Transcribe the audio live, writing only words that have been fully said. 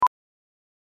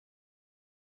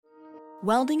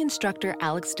Welding instructor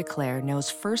Alex DeClaire knows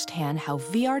firsthand how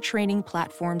VR training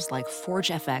platforms like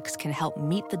ForgeFX can help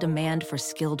meet the demand for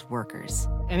skilled workers.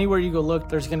 Anywhere you go look,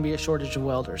 there's going to be a shortage of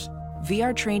welders.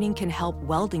 VR training can help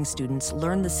welding students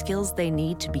learn the skills they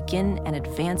need to begin and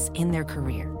advance in their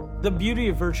career. The beauty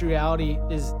of virtual reality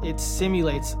is it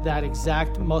simulates that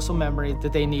exact muscle memory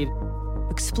that they need.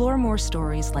 Explore more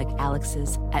stories like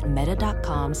Alex's at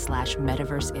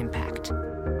meta.com/metaverseimpact.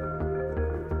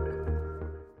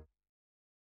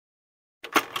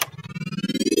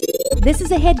 This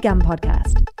is a HeadGum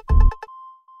podcast.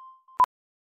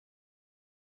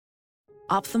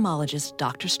 Ophthalmologist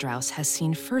Dr. Strauss has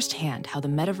seen firsthand how the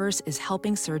metaverse is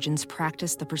helping surgeons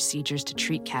practice the procedures to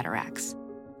treat cataracts.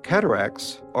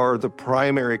 Cataracts are the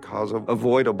primary cause of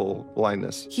avoidable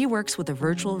blindness. He works with a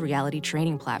virtual reality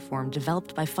training platform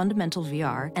developed by Fundamental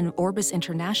VR and Orbis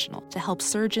International to help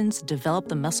surgeons develop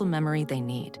the muscle memory they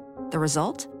need. The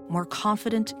result? More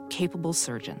confident, capable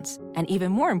surgeons. And even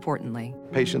more importantly,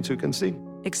 Patients who can see.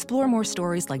 explore more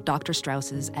stories like Dr.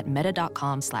 Strauss's at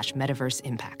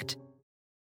meta.com/metaverseimpact.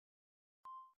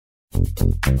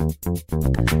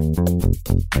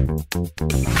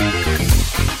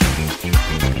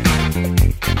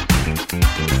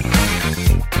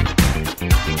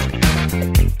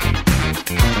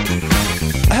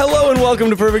 Hello and welcome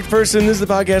to Perfect Person. This is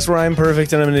the podcast where I'm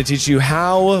perfect and I'm going to teach you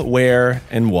how, where,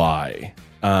 and why.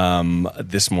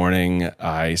 This morning,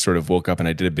 I sort of woke up and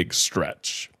I did a big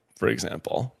stretch, for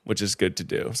example, which is good to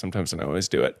do. Sometimes I don't always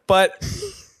do it. But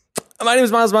my name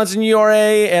is Miles Monsignore,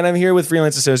 and I'm here with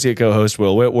freelance associate co-host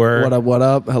Will Whitwer. What up, what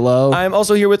up? Hello. I'm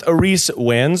also here with Arisce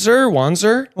Wanzer.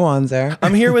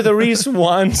 I'm here with Arisce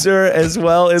Wanzer as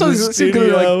well in the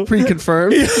studio. Like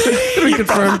pre-confirmed.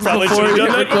 Pre-confirmed Probably should have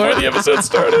done that before the episode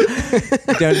started.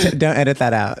 Don't edit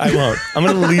that out. I won't. I'm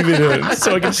going to leave it in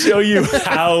so I can show you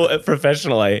how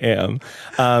professional I am.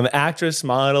 Actress,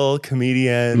 model,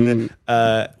 comedian.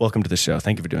 Welcome to the show.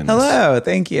 Thank you for doing this. Hello.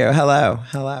 Thank you. Hello.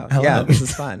 Yeah, this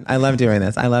is fun. I love doing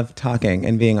this. I love talking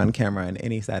and being on camera in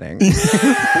any setting.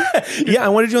 Yeah, I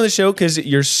wanted you on the show because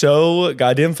you're so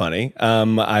goddamn funny.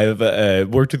 I've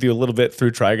worked with you a little bit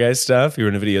through Try Guys stuff. You were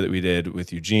in a video that we did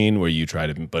with Eugene where you tried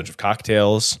a bunch of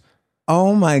cocktails.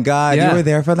 Oh my God. Yeah. You were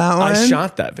there for that one? I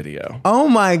shot that video. Oh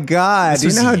my God. Do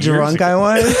you know how drunk I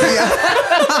was? Yeah.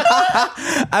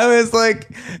 I was like,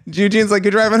 Eugene's like,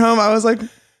 you're driving home? I was like,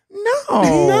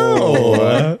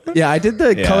 no. Yeah, I did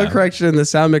the color correction and the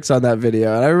sound mix on that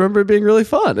video, and I remember it being really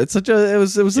fun. It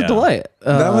was a delight.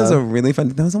 That was a really fun.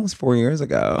 That was almost 4 years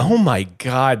ago. Oh my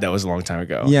God, that was a long time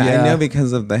ago. Yeah, I know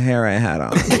because of the hair I had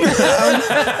on.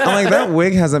 I'm like, that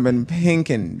wig hasn't been pink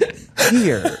in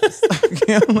years.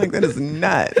 I'm like, that is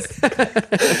nuts.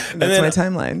 That's my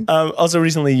timeline. Also,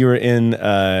 recently you were in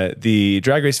the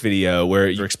Drag Race video where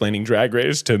you were explaining Drag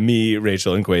Race to me,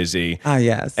 Rachel, and Kwesi. Ah,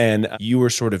 yes. And you were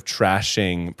sort of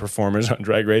trashing performers on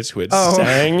Drag Race who had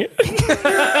sang.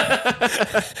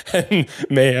 And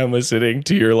Mayhem was sitting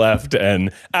to your left and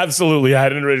absolutely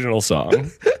had an original song.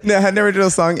 No, I had an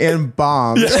original song and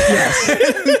bombed. Yes.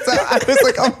 So I was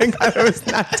like, oh my God, I was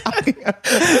not talking about,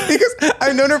 because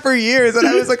I've known her for years and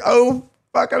I was like, oh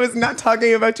fuck, I was not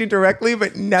talking about you directly,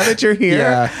 but now that you're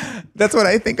here, that's what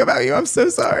I think about you. I'm so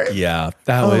sorry. Yeah,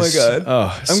 that was. Oh my God.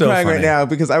 Oh, I'm so crying funny. right now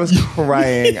because I was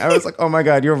crying. I was like, oh my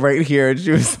God, you're right here. And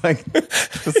she was like,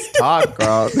 just talk,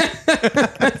 girl.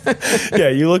 Yeah,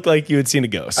 you looked like you had seen a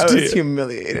ghost. I was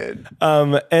humiliated.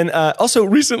 And also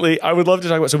recently, I would love to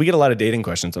talk about, so we get a lot of dating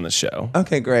questions on this show.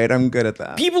 Okay, great. I'm good at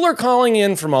that. People are calling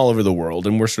in from all over the world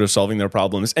and we're sort of solving their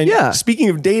problems. And Yeah. speaking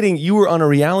of dating, you were on a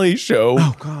reality show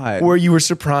where you were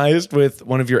surprised with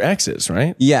one of your exes,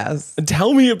 right? Yes.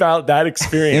 Tell me about that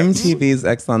experience. MTV's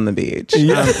X on the Beach.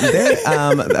 Yeah.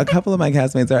 A couple of my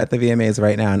castmates are at the VMAs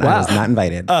right now, and I was not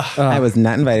invited. I was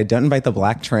not invited. Don't invite the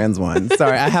black trans one.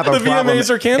 Sorry, I have a The problem. VMAs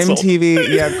are canceled.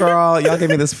 MTV, yeah, girl, y'all gave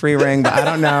me this free ring, but I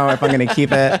don't know if I'm going to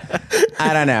keep it.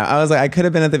 I don't know. I was like, I could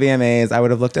have been at the VMAs. I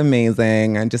would have looked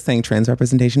amazing. I'm just saying trans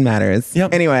representation matters.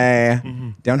 Yep. Anyway,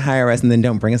 don't hire us and then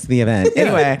don't bring us to the event.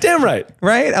 Anyway. Damn right.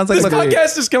 Right? I was like, This look,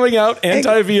 podcast is coming out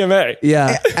anti-VMA.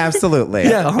 Yeah. absolutely.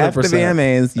 Yeah, At the 100%.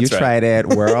 VMAs, you That's right. tried it.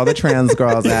 Where are all the trans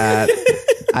girls at?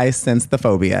 I sense the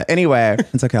phobia. Anyway,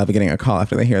 it's okay. I'll be getting a call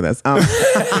after they hear this.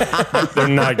 They're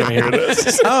not going to hear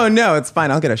this. Oh, no, it's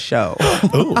fine. I'll get a show.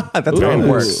 That's how it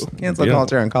works. Cancel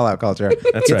culture and call out culture.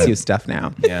 That's gets right. you stuff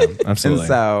now. Yeah, absolutely. And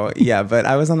so, yeah, but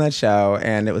I was on that show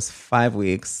and it was 5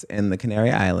 weeks in the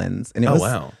Canary Islands. And it was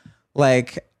wow.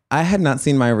 like, I had not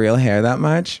seen my real hair that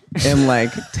much in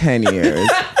like 10 years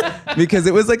because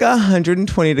it was like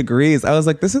 120 degrees. I was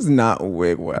like, this is not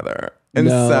wig weather. And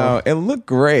No. so it looked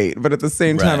great, but at the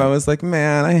same time, Right. I was like,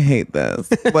 man, I hate this.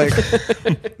 Like,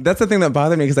 that's the thing that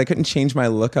bothered me because I couldn't change my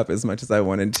look up as much as I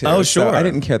wanted to. Oh, So sure. I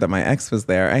didn't care that my ex was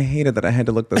there. I hated that I had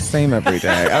to look the same every day.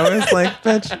 I was like,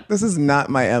 bitch, this is not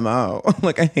my MO.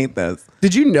 Like, I hate this.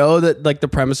 Did you know that like the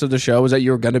premise of the show was that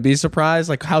you were going to be surprised?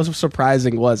 Like, how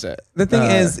surprising was it? The thing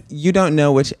is, you don't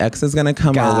know which ex is going to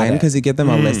come or Got win it. because you give them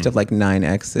a list of like 9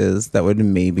 exes that would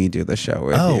maybe do the show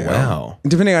with Oh, you. wow.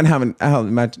 Depending on how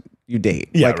much you date.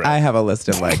 Yeah, like, right. I have a list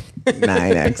of like 9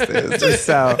 exes.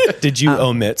 So, Did you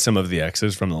omit some of the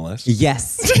exes from the list?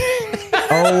 yes.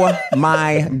 Oh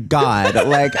my God.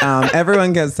 Like,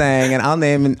 everyone kept saying, and I'll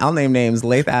name names.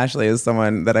 Laith Ashley is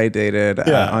someone that I dated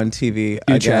on TV.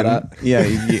 chat up. Yeah,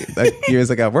 like years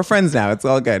ago. We're friends now. It's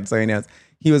all good. So he knows.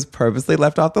 He was purposely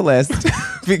left off the list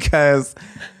because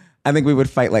I think we would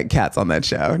fight like cats on that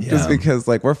show. Just because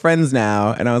like we're friends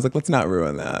now. And I was like, let's not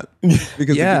ruin that. Because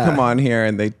if you come on here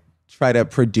and they try to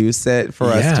produce it for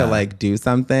us to like do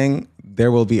something,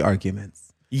 there will be arguments.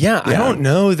 Yeah, I don't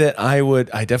know that I would.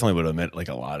 I definitely would omit like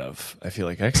a lot of. I feel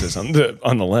like exes on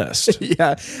the list.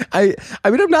 Yeah, I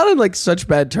mean, I'm not on like such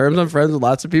bad terms. I'm friends with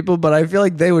lots of people, but I feel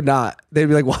like they would not. They'd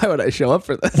be like, "Why would I show up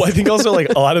for this?" Well, I think also like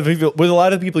a lot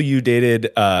of people you dated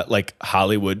like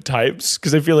Hollywood types,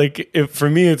 because I feel like for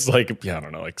me it's like I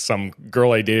don't know, like some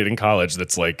girl I dated in college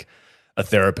that's like a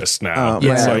therapist now.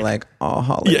 Yeah, It's like all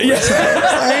Hollywood. Yeah.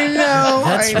 I know.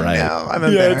 That's I right. know. I'm Yeah,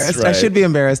 embarrassed. that's I right. should be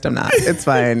embarrassed. I'm not. It's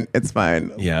fine. It's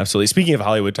fine. Yeah, absolutely. Speaking of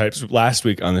Hollywood types, last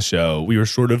week on the show, we were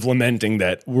sort of lamenting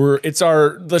that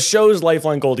the show's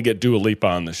lifeline goal to get Dua Lipa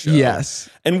on the show. Yes.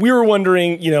 And we were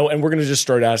wondering, and we're going to just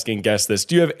start asking guests this.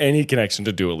 Do you have any connection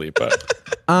to Dua Lipa?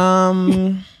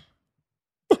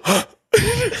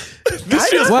 This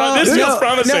feels promising.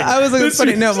 No, I was like, it's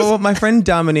funny. No, well, my friend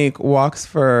Dominique walks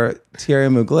for Thierry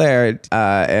Mugler,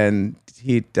 and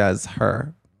he does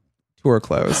her tour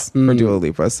clothes for Dua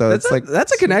Lipa. So it's like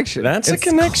that's a connection. That's a it's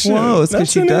connection. close because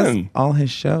That's she does in. all his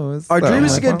shows. Our So dream I'm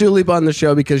is to like, get well, Dua Lipa on the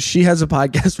show because she has a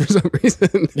podcast for some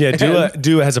reason. Yeah,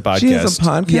 Dua has a podcast. She has a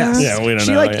podcast. Yes. Yeah, we don't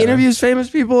she know, like yeah. interviews famous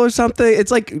people or something.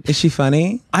 It's like Is she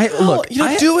funny?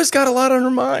 Dua's got a lot on her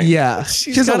mind. yeah,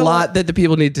 she has a lot that the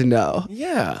people need to know.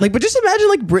 Yeah. Like, but just imagine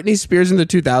like Britney Spears in the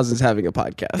 2000s having a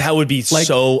podcast. That would be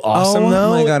so awesome, oh though.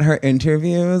 my God, her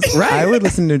interviews. Right. I would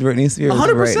listen to Britney Spears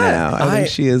 100%. right now. I I- think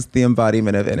she is the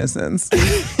embodiment of innocence.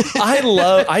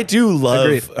 I do love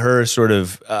Agreed. her sort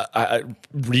of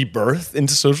rebirth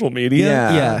into social media.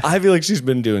 Yeah. I feel like she's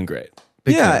been doing great.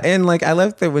 Big Yeah, fan. and like I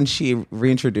love that when she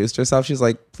reintroduced herself, she's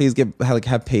like, "Please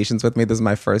have patience with me. This is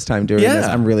my first time doing this.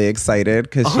 I'm really excited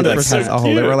because she like, has 100%. a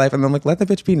whole of her life." And I'm like, "Let the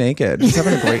bitch be naked. She's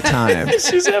having a great time.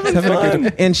 She's having Having a fun.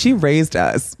 good, and she raised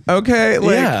us. Okay,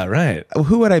 like, Yeah, right.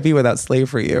 who would I be without slave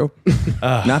for you?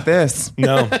 Not this.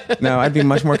 No. No, I'd be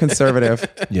much more conservative.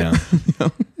 Yeah.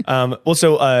 Well,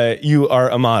 so you are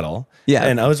a model. Yeah.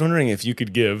 And I was wondering if you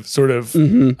could give sort of, I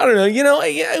don't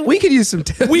know, we could use some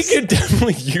tips. we could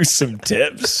definitely use some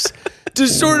tips to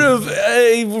sort of,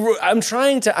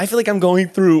 I feel like I'm going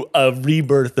through a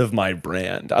rebirth of my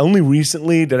brand. Only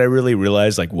recently did I really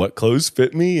realize like what clothes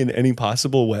fit me in any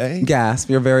possible way. Gasp!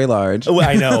 You're very large. Well,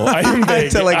 I know. I am I had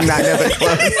big. to like not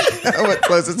know what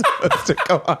clothes is supposed to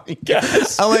go on.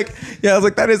 Yes. I was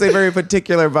like, that is a very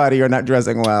particular body. You're not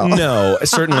dressing well. No,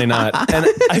 certainly not. And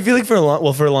I feel like for a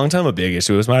long time, a big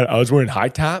issue was I was wearing high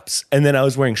tops and then I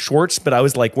was wearing shorts, but I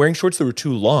was like wearing shorts that were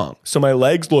too long. So my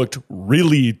legs looked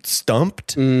really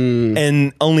stumped.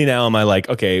 And only now am I like,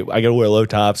 okay, I gotta wear low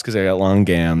tops because I got long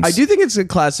gams. I do think it's a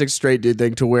classic straight dude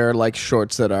thing to wear like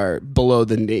shorts that are below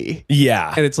the knee.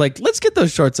 Yeah. And it's like, let's get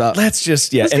those shorts up. Let's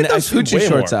just, Let's and get those I feel hoochie way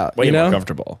shorts more, out, Way you more know?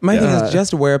 comfortable. My thing is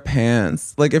just wear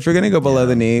pants. Like if you're gonna go below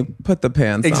the knee, put the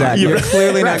pants Exactly. on. You're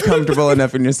clearly not comfortable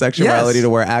enough in your sexuality Yes. to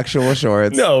wear actual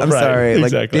shorts. No, I'm right, sorry. Like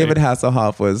exactly. David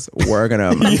Hasselhoff was working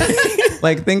them.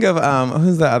 Like think of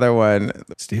who's the other one?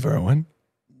 Steve Irwin.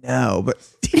 No, but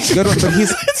good one. But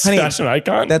he's honey. Fashion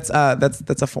icon. That's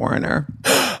a foreigner.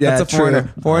 Yeah, That's a foreigner.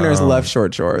 true. Foreigners love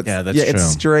short shorts. Yeah, that's It's true.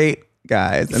 straight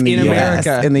guys in the In US,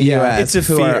 America. in the Yeah. US It's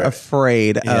a who are fear.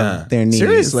 afraid Yeah. of their knees.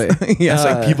 Seriously. Yeah. It's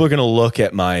like people are gonna look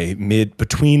at my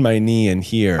between my knee and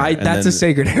here. and That's then- a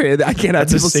sacred area. I can't have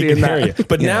That's a people sacred seeing area. that.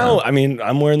 But now, I mean,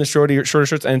 I'm wearing the shorter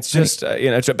shorts, and it's just,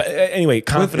 but anyway,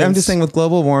 confidence. I'm just saying, with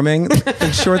global warming,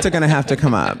 the shorts are going to have to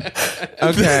come up.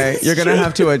 Okay, you're going to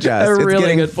have to adjust. A It's really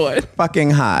getting good point.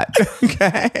 fucking hot.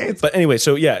 Okay, But anyway,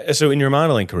 so in your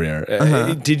modeling career,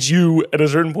 did you at a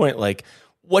certain point like?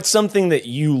 What's something that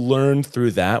you learned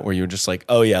through that where you're just like,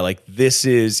 oh yeah, like this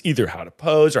is either how to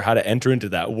pose or how to enter into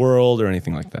that world or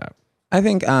anything like that? I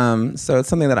think so. It's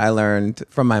something that I learned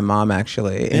from my mom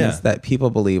actually, is that people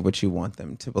believe what you want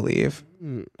them to believe.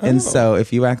 And so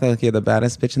if you act like you're the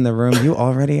baddest bitch in the room, you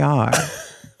already are.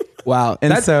 Wow.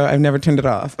 And so I've never turned it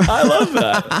off. I love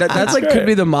that. That's like could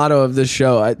be the motto of this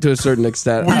show to a certain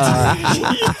extent.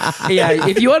 Yeah,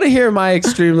 if you want to hear my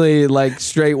extremely like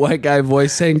straight white guy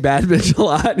voice saying bad bitch a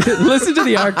lot, listen to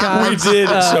the archives. We did.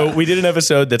 So we did an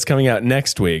episode that's coming out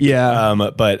next week. Yeah.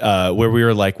 But where we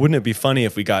were like, wouldn't it be funny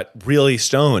if we got really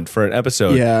stoned for an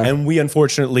episode? Yeah. And we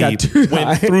unfortunately Got too high.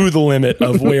 went through the limit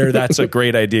of where that's a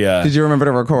great idea. Did you remember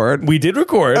to record? We did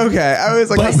record. Okay, I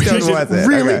was like, how But stoned was it?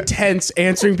 really Okay. tense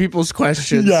answering people's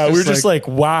questions. Yeah, we were just like,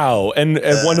 wow. And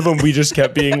one of them, we just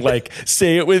kept being like,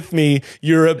 say it with me,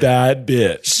 you're a bad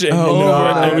bitch. And,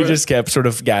 and we just kept sort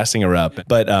of gassing her up.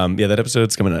 But yeah, that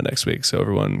episode's coming out next week. So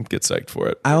everyone get psyched for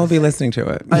it. I will be listening to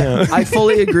it. I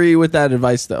fully agree with that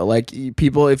advice though. Like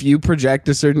people, if you project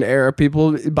a certain era,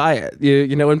 people buy it.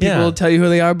 You know, when people tell you who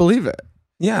they are, believe it.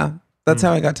 Yeah, that's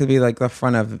how I got to be like the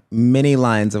front of many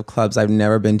lines of clubs I've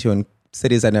never been to and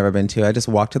cities I've never been to. I just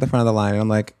walked to the front of the line and I'm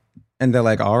like, and they're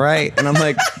like, all right. And I'm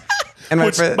like, and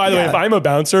Which, by the way, if I'm a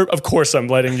bouncer, of course I'm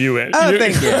letting you in. Oh,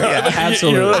 thank you. Yeah,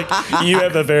 absolutely. You're like, you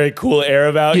have a very cool air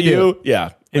about you.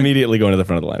 Yeah. Immediately going to the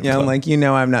front of the line. Yeah, I'm like,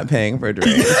 I'm not paying for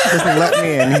drinks. Just let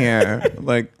me in here.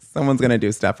 Like, someone's going to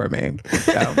do stuff for me.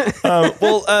 So.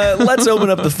 Let's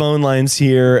open up the phone lines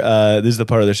here. This is the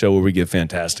part of the show where we give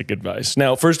fantastic advice.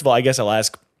 Now, first of all, I guess I'll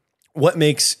ask, what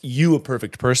makes you a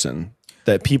perfect person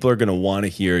that people are going to want to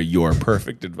hear your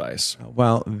perfect advice?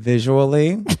 Well,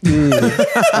 visually,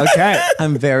 okay,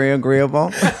 I'm very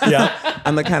agreeable. Yeah.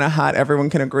 I'm the kind of hot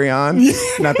everyone can agree on.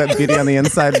 Not that beauty on the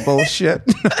inside bullshit.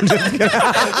 I'm just kidding.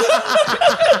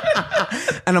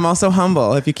 And I'm also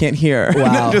humble, if you can't hear.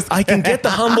 Wow. I can get the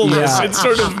humbleness. Yeah. It's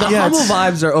sort of The humble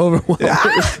vibes are overwhelming.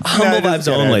 humble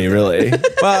vibes only, really.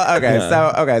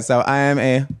 Well, so I am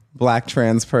a Black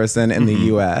trans person in the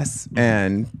U.S.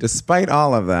 And despite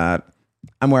all of that,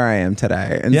 I'm where I am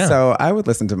today. And so I would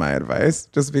listen to my advice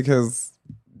just because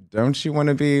don't you want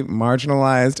to be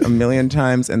marginalized a million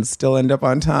times and still end up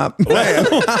on top? Or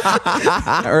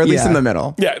at least in the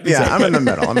middle. Yeah, exactly. Yeah, I'm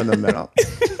in the middle.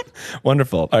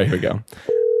 Wonderful. All right, here we go.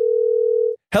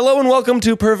 Hello and welcome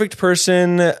to Perfect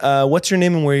Person. What's your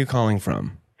name and where are you calling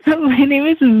from? My name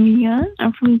is Mia.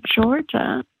 I'm from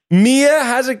Georgia. Mia,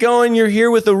 how's it going? You're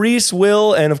here with Arisce,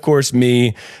 Will, and of course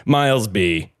me, Miles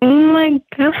B. Oh my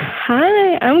God.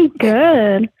 Hi, I'm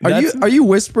good. Are you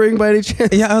whispering by any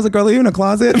chance? Yeah, I was like, girl, are you in a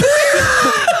closet?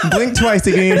 Blink twice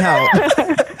if you need help.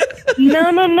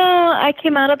 No. I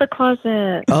came out of the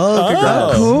closet. Oh,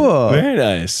 congrats. Cool. Very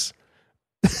nice.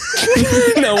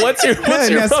 Now, what's your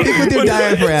Now speak with your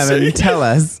diaphragm and tell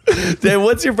us. Dan,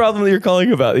 what's your problem that you're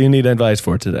calling about that you need advice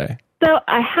for today? So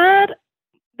I had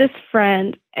this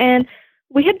friend, and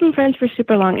we had been friends for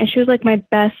super long, and she was like my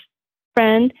best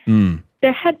friend.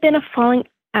 There had been a falling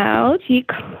out. He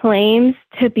claims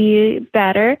to be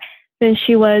better than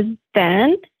she was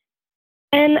then.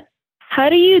 And how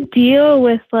do you deal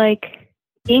with like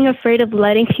being afraid of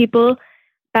letting people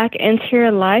back into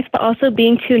your life, but also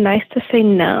being too nice to say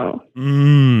no?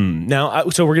 Now,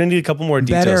 so we're going to need a couple more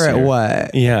details. Better at here.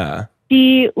 what? Yeah.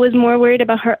 She was more worried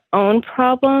about her own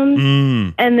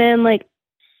problems. And then like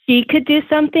she could do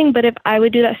something, but if I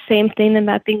would do that same thing, then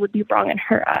that thing would be wrong in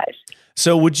her eyes.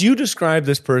 So would you describe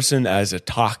this person as a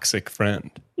toxic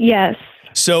friend? Yes.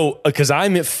 So, because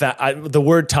the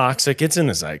word toxic, it's in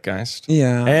the zeitgeist.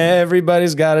 Yeah.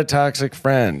 Everybody's got a toxic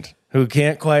friend who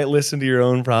can't quite listen to your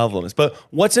own problems. But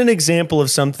what's an example of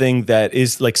something that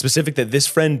is like specific that this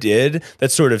friend did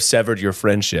that sort of severed your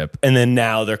friendship? And then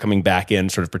now they're coming back in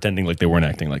sort of pretending like they weren't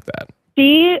acting like that.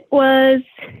 She was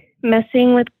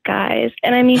messing with guys.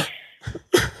 And I mean,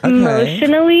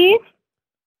 emotionally,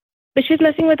 but she was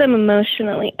messing with them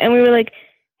emotionally. And we were like,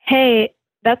 hey,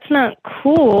 that's not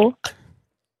cool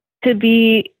to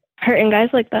be hurting guys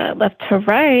like that left to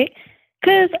right.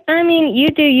 Because, I mean, you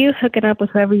do you hooking up with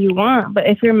whoever you want. But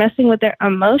if you're messing with their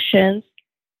emotions,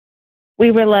 we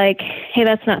were like, hey,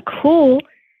 that's not cool.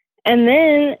 And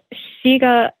then she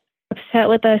got upset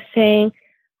with us saying,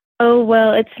 oh,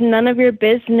 well, it's none of your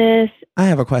business. I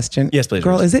have a question. Yes, please.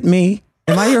 Girl, is it me?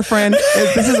 Am I your friend?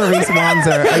 This is Arisce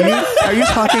Wanzer. Are you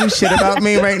talking shit about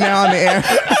me right now on the air?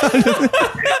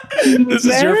 This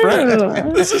is your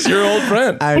friend. This is your old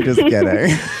friend. I'm just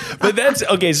kidding. But that's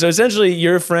okay. So essentially,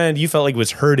 your friend you felt like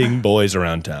was hurting boys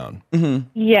around town. Mm-hmm.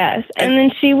 Yes, and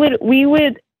then we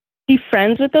would be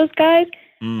friends with those guys,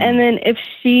 and then if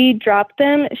she dropped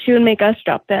them, she would make us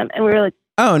drop them, and we were like,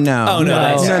 oh no,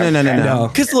 no.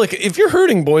 Because look, if you're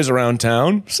hurting boys around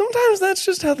town, sometimes that's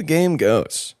just how the game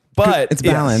goes. But It's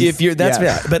balance. if you're, that's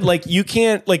Yeah. but like you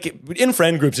can't, like in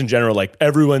friend groups in general, like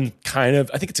everyone kind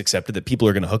of, I think it's accepted that people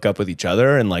are going to hook up with each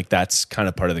other, and like that's kind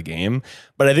of part of the game.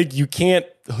 But I think you can't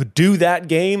do that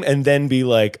game and then be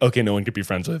like, okay, no one could be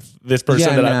friends with this person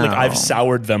Yeah, that no. I've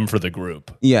soured them for the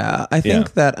group. Yeah, I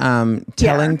think that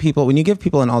telling people, when you give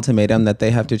people an ultimatum that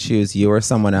they have to choose you or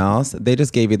someone else, they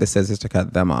just gave you the scissors to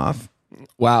cut them off.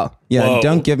 Wow. Yeah, Whoa.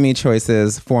 don't give me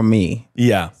choices for me.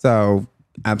 Yeah. So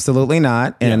absolutely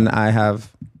not. And I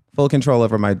have full control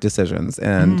over my decisions.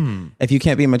 And if you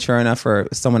can't be mature enough for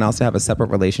someone else to have a separate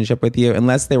relationship with you,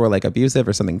 unless they were like abusive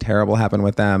or something terrible happened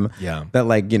with them, that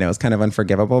like, you know, is kind of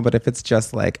unforgivable. But if it's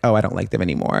just like, oh, I don't like them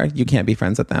anymore, you can't be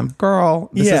friends with them. Girl,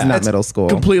 this is not middle school.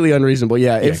 Completely unreasonable.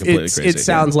 Yeah. If completely it's, crazy. it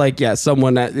sounds like,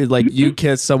 someone that like you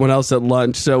kissed someone else at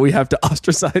lunch, so we have to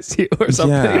ostracize you or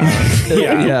something.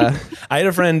 Yeah. I had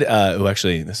a friend who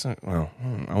actually, I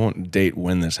won't date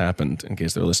when this happened in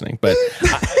case they're listening, but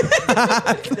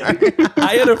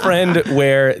I had a friend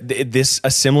where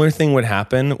a similar thing would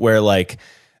happen where like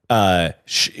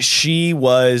she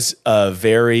was a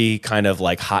very kind of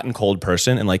like hot and cold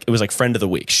person, and like it was like friend of the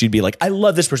week. She'd be like, I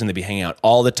love this person. They'd be hanging out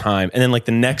all the time, and then like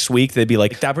the next week they'd be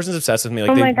like, that person's obsessed with me.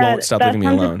 Like they won't stop leaving me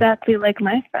alone. Exactly like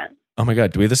my friend. Oh my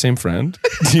God, do we have the same friend?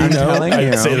 Do you I'm know? telling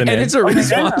I'd you. say the name. And it's a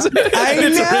response. I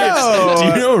It's know. Reese. Do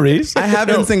you know Reese? I have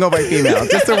been single by female,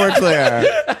 just so we're clear.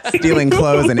 Stealing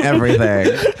clothes and everything.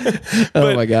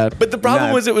 Oh my God. But the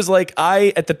problem was, it was like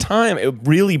at the time, it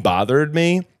really bothered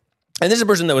me. And this is a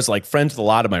person that was like friends with a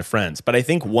lot of my friends. But I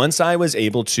think once I was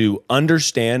able to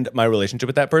understand my relationship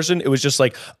with that person, it was just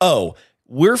like, oh,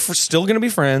 we're still going to be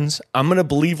friends. I'm going to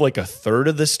believe like a third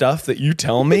of the stuff that you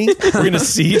tell me. We're going to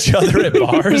see each other at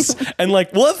bars and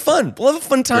like, we'll have fun. We'll have a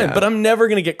fun time, but I'm never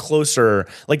going to get closer.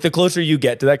 Like the closer you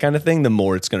get to that kind of thing, the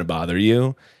more it's going to bother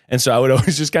you. And so I would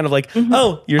always just kind of like,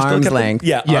 oh, you're still Arm's kind of, length.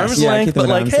 yeah, arm's length, but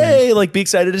like, hey, like be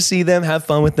excited to see them, have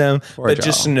fun with them, but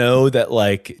just know that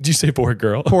like, did you say poor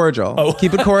girl? Cordial. Oh.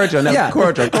 Keep it cordial. No,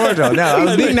 cordial. No, I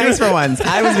was being nice for once.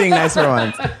 I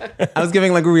was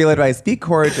giving like real advice. Be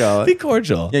cordial. Be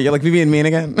cordial. Yeah, you're like being mean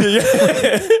again.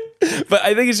 But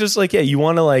I think it's just like, you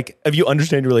want to like, if you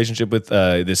understand your relationship with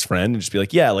this friend and just be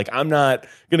like, like, I'm not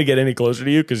going to get any closer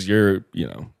to you because you're,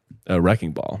 a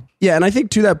wrecking ball. Yeah, and I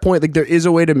think to that point, like there is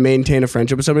a way to maintain a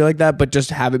friendship with somebody like that, but just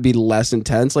have it be less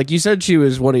intense. Like you said, she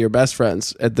was one of your best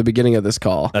friends at the beginning of this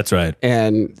call. That's right.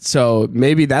 And so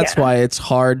maybe that's why it's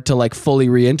hard to like fully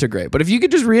reintegrate. But if you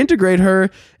could just reintegrate her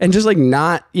and just like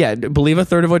not, believe a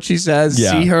third of what she says,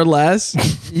 see her less,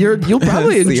 you'll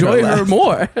probably enjoy her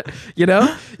more.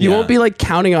 You won't be like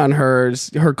counting on her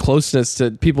closeness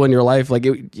to people in your life. Like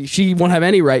she won't have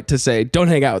any right to say, don't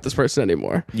hang out with this person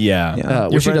anymore. Yeah.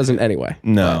 Which she doesn't anyway.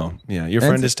 No. Yeah. Your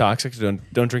friend is toxic. So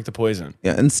don't drink the poison.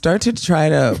 Yeah, and start to try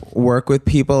to work with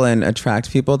people and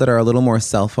attract people that are a little more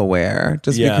self-aware.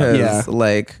 Just because,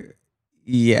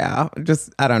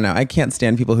 just I don't know. I can't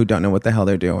stand people who don't know what the hell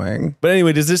they're doing. But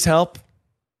anyway, does this help?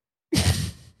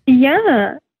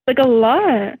 Yeah, like a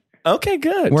lot. Okay,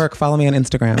 good. Follow me on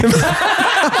Instagram.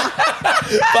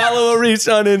 Follow Arisce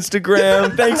on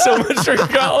Instagram. Thanks so much for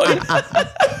calling.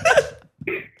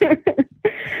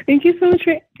 Thank you so much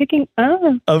for picking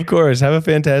up. Of course. Have a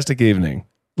fantastic evening.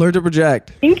 Learn to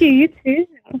project. Thank you. You too.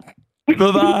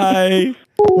 Bye-bye.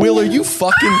 Will, are you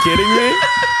fucking kidding me?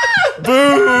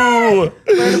 Boo!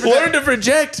 Learn to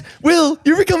project. Will,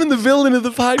 you're becoming the villain of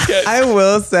the podcast. I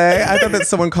will say, I thought that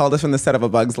someone called us from the set of A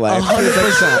Bug's Life.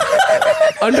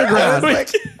 100%. Underground.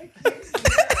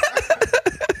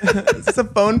 Is this a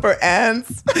phone for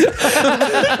ants?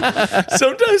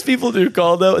 Sometimes people do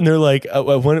call though, and they're like,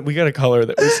 we got a caller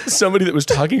that was somebody that was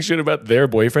talking shit about their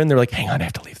boyfriend. They're like, hang on, I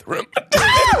have to leave the room.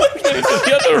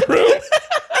 The other room.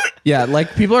 Yeah,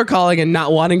 like people are calling and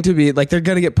not wanting to be like they're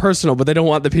gonna get personal, but they don't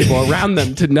want the people around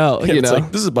them to know. It's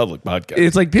like, this is a public podcast.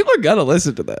 It's like people are gonna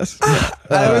listen to this.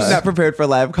 I was not prepared for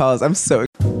live calls. I'm so.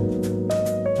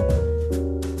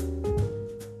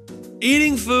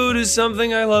 Eating food is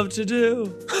something I love to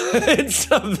do. It's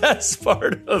the best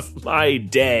part of my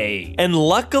day. And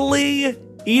luckily,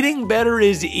 eating better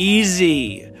is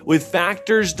easy. With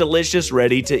Factor's delicious,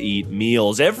 ready-to-eat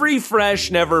meals. Every fresh,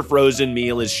 never frozen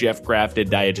meal is chef-crafted,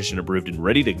 dietitian-approved, and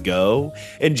ready to go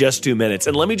in just 2 minutes.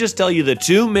 And let me just tell you, the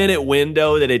 2-minute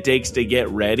window that it takes to get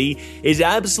ready is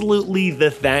absolutely the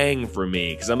thing for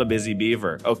me, because I'm a busy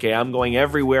beaver. Okay, I'm going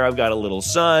everywhere. I've got a little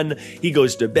son. He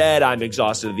goes to bed. I'm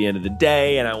exhausted at the end of the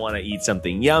day, and I want to eat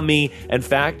something yummy. And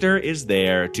Factor is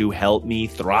there to help me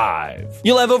thrive.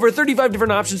 You'll have over 35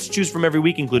 different options to choose from every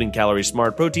week, including Calorie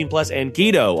Smart, Protein Plus, and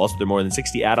Keto. show. Also, there are more than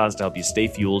 60 add-ons to help you stay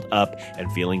fueled up and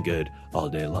feeling good all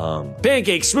day long.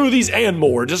 Pancakes, smoothies, and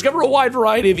more. Discover a wide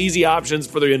variety of easy options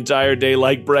for the entire day,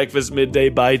 like breakfast, midday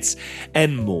bites,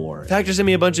 and more. Factor sent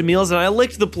me a bunch of meals, and I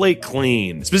licked the plate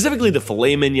clean. Specifically, the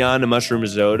filet mignon and mushroom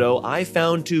risotto I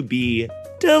found to be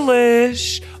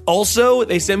delish. Also,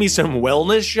 they sent me some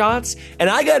wellness shots, and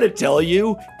I gotta tell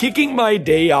you, kicking my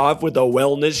day off with a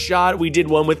wellness shot, we did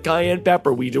one with cayenne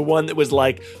pepper, we did one that was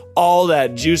like all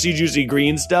that juicy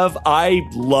green stuff, I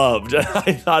loved.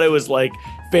 I thought it was like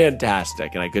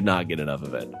fantastic, and I could not get enough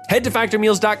of it. Head to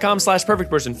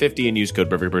factormeals.com/perfectperson50 and use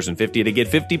code perfectperson50 to get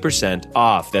 50%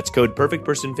 off. That's code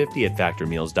perfectperson50 at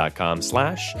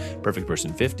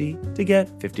factormeals.com/perfectperson50 to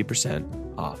get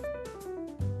 50% off.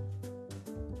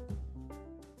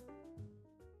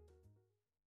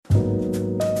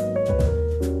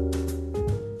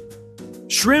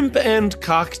 Shrimp and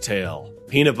cocktail,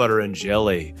 peanut butter and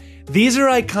jelly. These are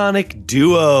iconic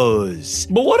duos.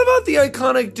 But what about the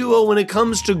iconic duo when it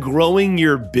comes to growing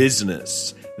your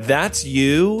business? That's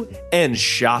you and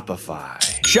Shopify.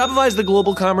 Shopify is the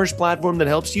global commerce platform that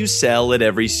helps you sell at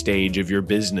every stage of your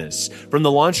business. From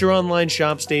the launch your online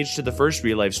shop stage to the first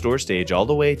real life store stage, all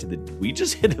the way to the we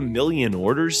just hit 1 million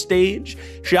orders stage,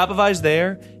 Shopify's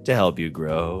there to help you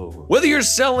grow. Whether you're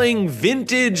selling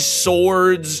vintage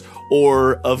swords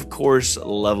or, of course,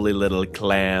 lovely little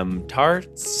clam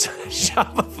tarts,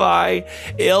 Shopify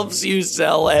helps you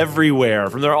sell everywhere.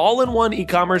 From their all-in-one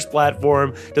e-commerce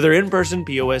platform to their in-person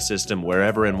POS system,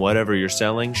 wherever and whatever you're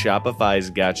selling, Shopify's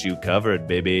got you covered,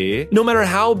 baby. No matter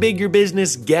how big your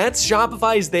business gets,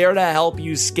 Shopify's there to help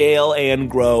you scale and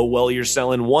grow while you're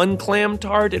selling one clam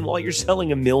tart and while you're selling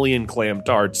 1 million clam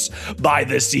tarts by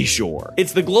the seashore.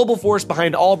 It's the global force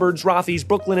behind Allbirds, Rothy's,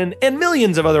 Brooklinen, and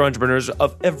millions of other entrepreneurs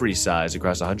of every size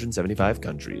across 175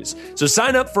 countries. So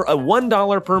sign up for a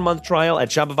 $1 per month trial at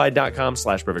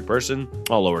shopify.com/perfectperson,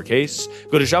 all lowercase.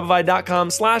 Go to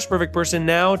shopify.com/perfectperson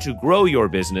now to grow your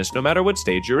business no matter what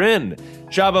stage you're in.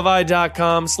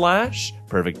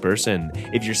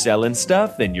 Shopify.com/perfectperson. If you're selling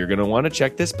stuff, then you're going to want to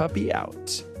check this puppy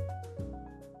out.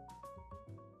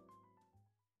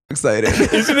 Excited.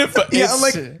 Isn't it fun? Yeah, I'm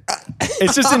like,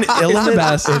 it's just an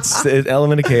element. It's an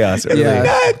element of chaos.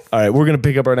 Yeah. All right, we're gonna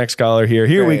pick up our next caller here.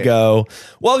 Here we go.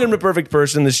 Welcome to Perfect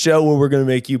Person, the show where we're gonna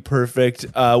make you perfect.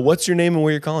 What's your name and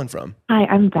where you're calling from? Hi,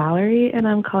 I'm Valerie, and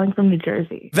I'm calling from New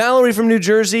Jersey. Valerie from New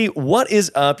Jersey. What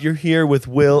is up? You're here with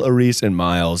Will, Arisce, and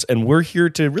Miles, and we're here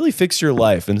to really fix your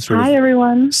life and sort of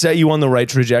everyone. Set you on the right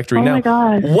trajectory. Oh now, my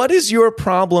God. What is your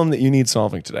problem that you need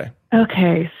solving today?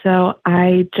 Okay, so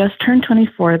I just turned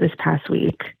 24 this past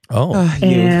week. Oh,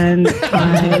 and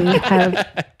I have,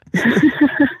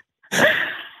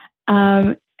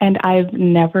 and I've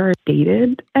never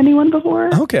dated anyone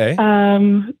before. Okay.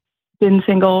 Been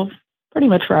single pretty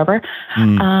much forever.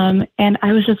 And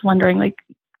I was just wondering, like,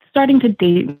 starting to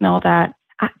date and all that,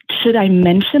 should I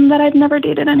mention that I've never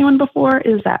dated anyone before?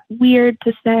 Is that weird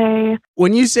to say?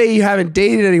 When you say you haven't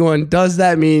dated anyone, does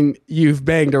that mean you've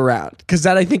banged around? Because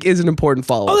that, I think, is an important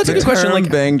follow-up. Oh, that's a good question. Like,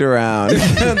 banged around.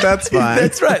 That's fine.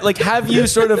 That's right. Like, have you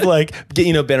sort of like,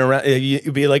 been around,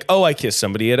 you be like, oh, I kissed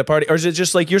somebody at a party? Or is it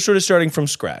just like, you're sort of starting from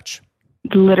scratch?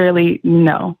 Literally,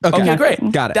 no. Okay, great.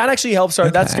 Got it. That actually helps.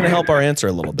 That's going to help our answer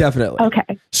a little bit. Definitely.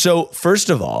 Okay. So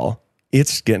first of all,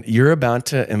 you're about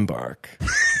to embark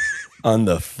on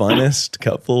the funnest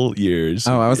couple years.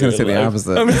 Oh, I was going to say the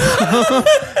opposite. I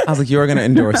was like, you are going to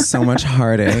endure so much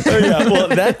heartache. Oh, yeah, well,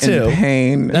 that too. And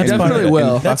pain. That and definitely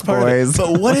will. That's part of it.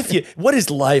 But what is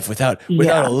life without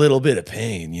a little bit of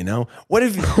pain, you know? What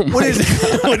is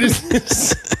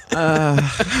this?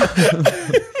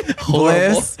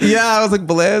 Bliss. Yeah, I was like,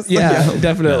 bliss. Yeah,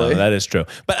 definitely. No, that is true.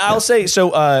 But I'll say, so,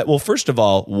 well, first of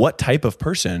all, what type of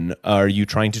person are you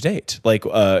trying to date? Like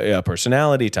a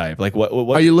personality type? Like what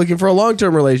are you looking for a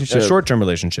long-term relationship? A short-term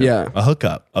relationship. Yeah. A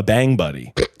hookup. A bang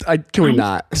buddy. Can we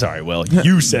not? Sorry, Will.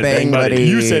 You said bang buddy.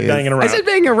 You said banging around. I said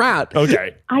banging around.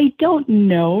 Okay. I don't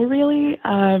know, really.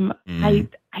 I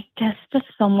guess just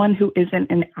someone who isn't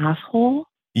an asshole.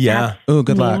 Yeah. Oh,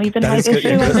 good luck. Been my issue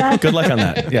with that. Good luck on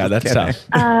that. Yeah, that's tough.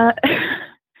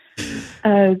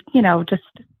 Just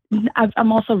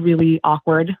I'm also really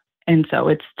awkward, and so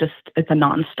it's a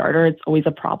non-starter. It's always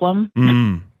a problem.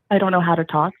 I don't know how to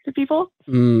talk to people.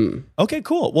 Okay,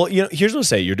 cool. Well, here's what I'll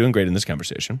say. You're doing great in this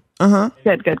conversation.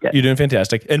 Good. You're doing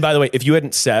fantastic. And by the way, if you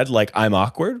hadn't said like I'm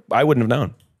awkward, I wouldn't have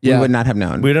known. Yeah. We would not have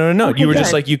known. We don't have known. Okay, you were good.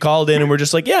 just like, you called in and we're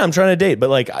just like, yeah, I'm trying to date. But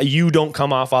like, you don't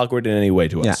come off awkward in any way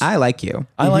to us. Yeah, I like you.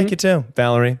 I like you too,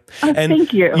 Valerie. Oh, and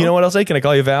thank you. You know what I'll say? Can I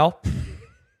call you Val?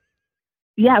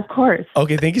 Yeah, of course.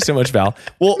 Okay, thank you so much, Val.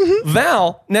 Well,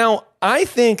 Val, now I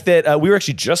think that we were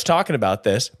actually just talking about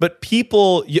this, but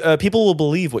people will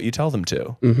believe what you tell them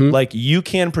to. Like, you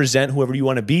can present whoever you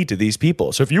want to be to these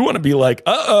people. So if you want to be like,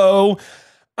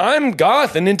 I'm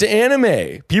goth and into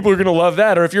anime, people are going to love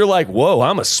that. Or if you're like, whoa,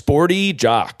 I'm a sporty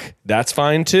jock, that's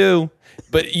fine too.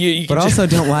 But you But also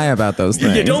don't lie about those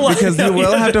things. Yeah, don't lie. Because you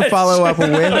will have to follow up with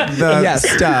the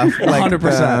stuff. Like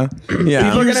 100%. Yeah.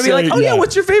 People are going to be like, oh yeah,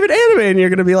 what's your favorite anime? And you're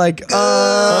going to be like,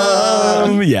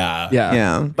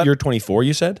 yeah. But you're 24,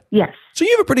 you said? Yes. So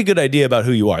you have a pretty good idea about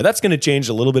who you are. That's going to change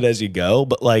a little bit as you go.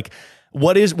 But like,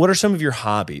 what are some of your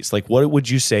hobbies? Like, what would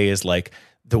you say is like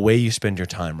the way you spend your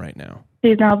time right now?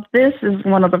 See, now this is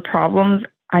one of the problems.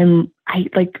 I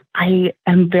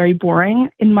am very boring,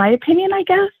 in my opinion, I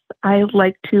guess. I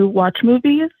like to watch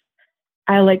movies.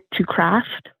 I like to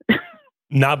craft.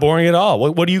 Not boring at all.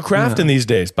 What are you crafting these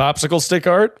days? Popsicle stick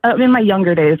art? In my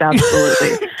younger days,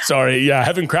 absolutely. Sorry, I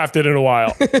haven't crafted in a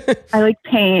while. I like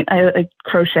paint. I like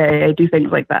crochet. I do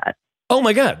things like that. Oh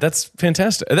my God, that's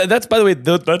fantastic. That's, by the way,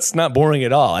 that's not boring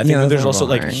at all. I think there's also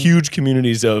like huge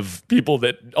communities of people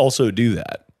that also do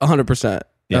that. 100%.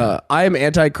 Yeah. I am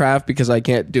anti-craft because I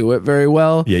can't do it very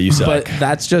well. Yeah, you suck. But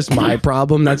that's just my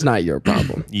problem. That's not your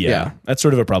problem. Yeah. That's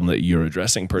sort of a problem that you're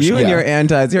addressing personally. You and your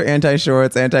antis, you're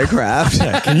anti-shorts, anti-craft.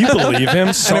 Yeah, can you believe him?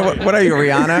 What are you,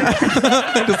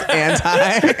 Rihanna? Just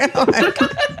anti.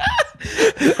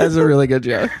 That's a really good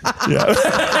joke. Yeah.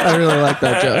 I really like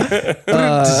that joke.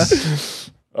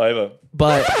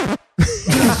 But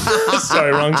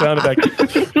sorry, wrong sound effect.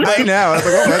 I know. I was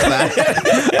like, what was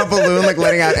that? A balloon like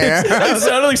letting out air. It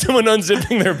sounded like someone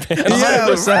unzipping their pants.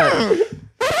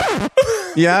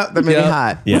 Yeah, that made me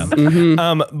hot. Yeah.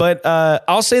 But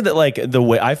I'll say that like the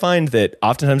way I find that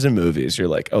oftentimes in movies, you're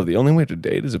like, oh, the only way to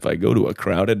date is if I go to a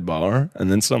crowded bar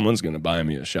and then someone's going to buy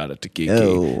me a shot of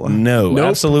tequila. No,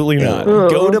 absolutely not.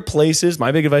 Go to places.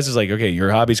 My big advice is like, okay,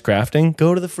 your hobby's crafting.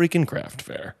 Go to the freaking craft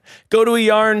fair. Go to a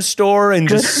yarn store and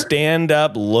just stand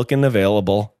up looking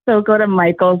available. So go to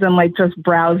Michael's and like just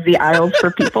browse the aisles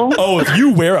for people. Oh, if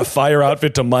you wear a fire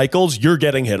outfit to Michael's, you're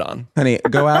getting hit on. Honey,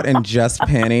 go out in just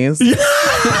panties.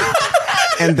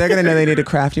 And they're going to know they need to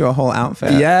craft you a whole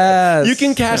outfit. Yes. You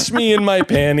can catch me in my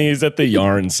panties at the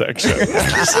yarn section.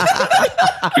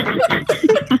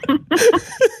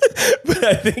 But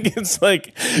I think it's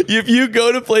like, if you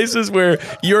go to places where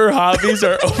your hobbies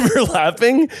are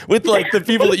overlapping with like the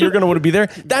people that you're going to want to be there,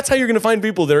 that's how you're going to find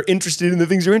people that are interested in the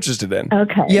things you're interested in.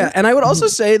 Okay. Yeah. And I would also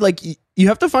say like, you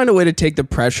have to find a way to take the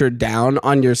pressure down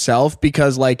on yourself,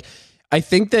 because like, I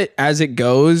think that as it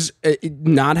goes,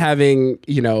 not having,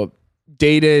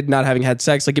 dated, not having had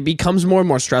sex, like it becomes more and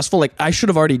more stressful. Like I should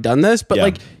have already done this, but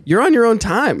like you're on your own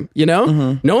time, No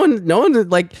one,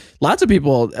 like lots of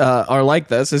people are like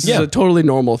this. This is a totally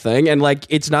normal thing. And like,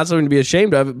 it's not something to be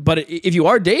ashamed of, but if you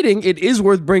are dating, it is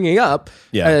worth bringing up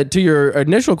to your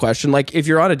initial question. Like if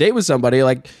you're on a date with somebody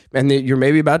like, and you're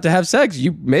maybe about to have sex,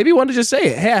 you maybe want to just say,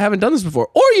 hey, I haven't done this before,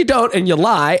 or you don't, and you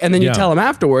lie. And then you tell them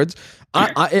afterwards.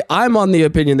 I'm on the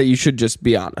opinion that you should just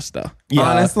be honest, though. Yeah.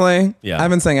 Honestly, I've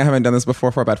been saying I haven't done this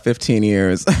before for about 15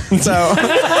 years. So, and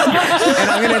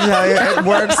I'm going to tell you, it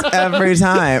works every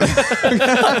time.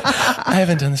 I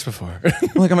haven't done this before.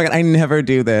 Like, oh my God, I never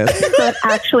do this. So it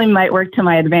actually might work to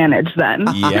my advantage then.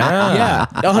 Yeah,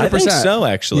 100%. I think so,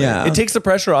 actually. Yeah. It takes the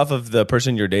pressure off of the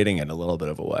person you're dating in a little bit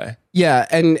of a way. Yeah,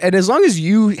 and as long as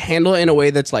you handle it in a way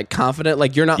that's like confident,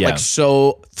 like you're not like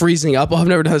so freezing up. Oh, I've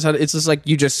never done this. It's just like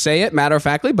you just say it matter of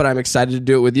factly, but I'm excited to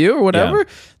do it with you or whatever. Yeah.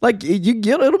 Like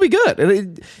it'll be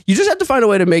good. You just have to find a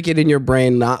way to make it in your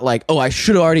brain not like, oh, I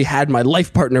should have already had my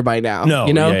life partner by now. No,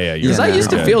 because I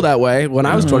used to feel that way when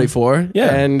I was 24.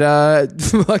 Yeah, and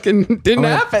fucking didn't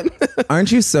happen.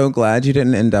 Aren't you so glad you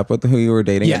didn't end up with who you were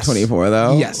dating at 24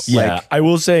 though? Yes. Yeah, like, I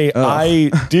will say I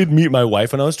did meet my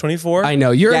wife when I was 24. I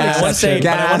know you're. I want to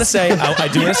say,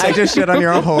 I just shit on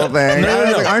your whole thing. I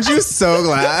was like, aren't you so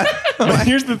glad? But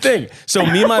here's the thing. So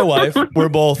me and my wife were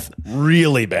both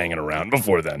really banging around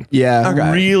before then. Yeah.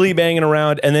 Okay. Really banging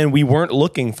around. And then we weren't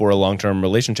looking for a long-term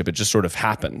relationship. It just sort of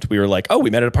happened. We were like, oh,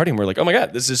 we met at a party and we were like, oh my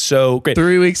God, this is so great.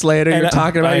 3 weeks later, you're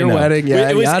talking about your wedding.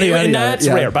 Yeah. And that's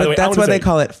rare. By the way, that's why they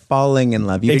call it falling in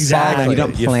love. Exactly. You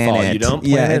don't plan it. You don't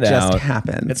plan it out. It just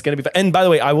happens. happens. It's going to be fun. And by the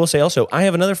way, I will say also, I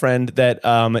have another friend that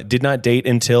did not date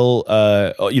until,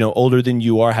 older than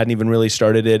you are, hadn't even really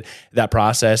started that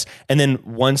process. And then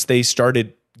once they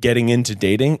started getting into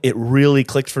dating, it really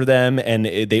clicked for them, and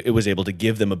it was able to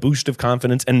give them a boost of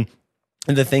confidence. And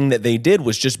And the thing that they did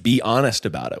was just be honest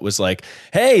about it. Was like,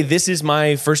 hey, this is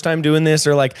my first time doing this,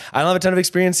 or like, I don't have a ton of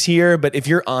experience here. But if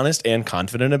you're honest and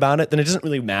confident about it, then it doesn't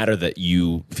really matter that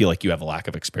you feel like you have a lack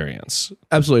of experience.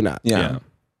 Absolutely not. Yeah.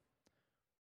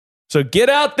 So get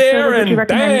out there and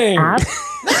bang.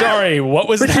 Sorry, what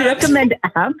was that? Would you recommend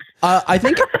apps? I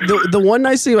think the one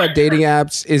nice thing about dating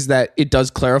apps is that it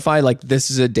does clarify, like, this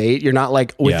is a date. You're not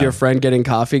like with your friend getting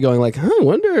coffee going like, I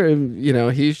wonder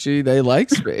if, he, she, they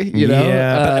likes me,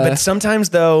 Yeah, but sometimes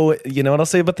though, you know what I'll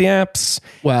say about the apps?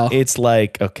 Well, it's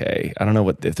like, okay, I don't know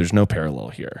if there's no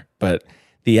parallel here, but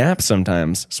the apps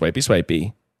sometimes,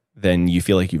 swipey, then you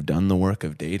feel like you've done the work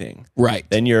of dating. Right.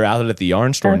 Then you're out at the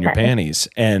yarn store in your panties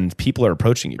and people are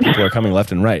approaching you. People are coming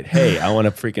left and right. Hey, I want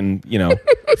to freaking,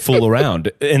 fool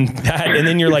around. And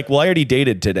then you're like, well, I already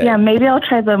dated today. Yeah, maybe I'll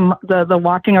try the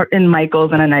walking in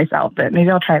Michael's in a nice outfit.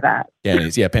 Maybe I'll try that.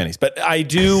 Panties. But I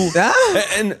do,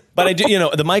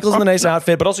 the Michael's in the nice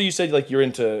outfit, but also you said like you're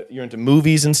into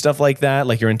movies and stuff like that,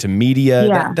 like you're into media.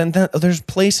 Yeah. Then there's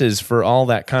places for all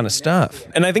that kind of stuff.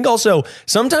 And I think also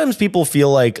sometimes people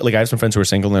feel like I have some friends who are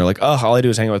single and they're like, oh, all I do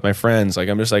is hang out with my friends. Like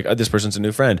I'm just like, oh, this person's a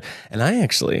new friend. And I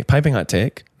actually, piping hot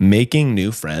take, making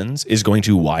new friends is going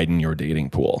to widen your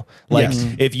dating pool. Like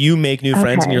if you make new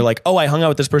friends and you're like, oh, I hung out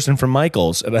with this person from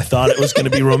Michael's and I thought it was going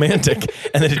to be romantic.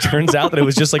 And then it turns out that it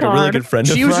was just like a really good friend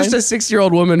of mine. She was just a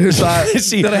 60-year-old woman who thought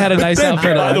that I had a nice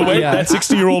outfit on. By the way, that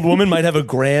 60-year-old woman might have a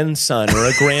grandson or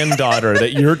a granddaughter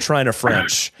that you're trying to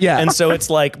French. Yeah. And so it's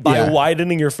like by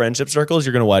widening your friendship circles,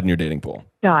 you're going to widen your dating pool.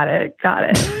 Got it.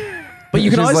 But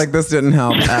you can always like, this didn't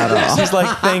help at all. She's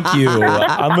like, thank you.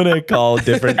 I'm going to call a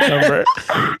different number.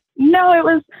 No, it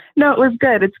was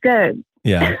good. It's good.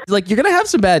 Yeah. Like you're going to have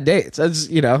some bad dates. That's,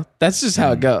 that's just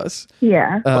how it goes.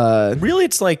 Yeah. Really,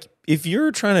 it's like if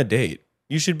you're trying to date,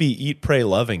 you should be eat, pray,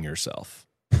 loving yourself.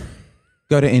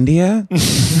 Go to India? And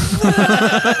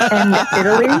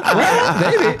Italy?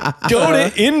 Maybe. Go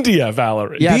to India,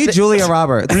 Valerie. Yeah, be Julia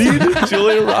Roberts.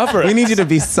 Julia Roberts. We need you to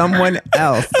be someone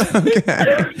else.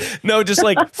 Okay. No, just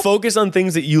like focus on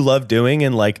things that you love doing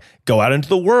and like go out into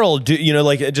the world.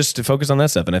 Just to focus on that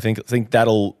stuff. And I think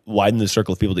that'll widen the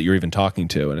circle of people that you're even talking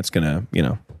to. And it's going to,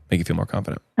 make you feel more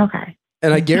confident. Okay.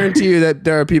 And I guarantee you that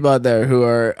there are people out there who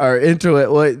are into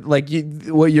it,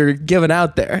 what you're giving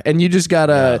out there, and you just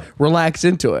gotta relax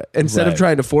into it instead of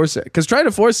trying to force it. Because trying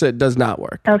to force it does not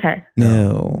work. Okay.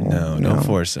 No, don't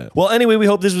force it. Well, anyway, we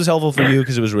hope this was helpful for you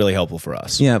because it was really helpful for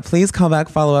us. Yeah, please call back,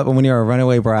 follow up when you're a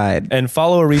runaway bride, and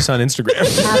follow Arisce on Instagram.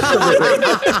 Absolutely.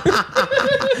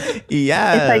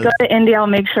 Yes. If I go to India, I'll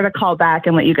make sure to call back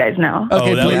and let you guys know.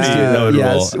 Okay, please do. That would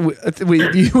yes,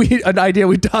 we an idea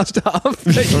we tossed off.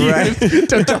 Right.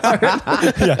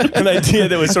 An idea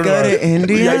that was sort go of to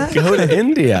India. Yeah, go to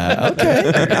India. Okay.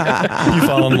 You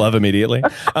fall in love immediately.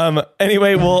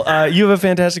 Anyway, well, you have a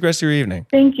fantastic rest of your evening.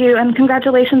 Thank you, and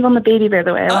congratulations on the baby, by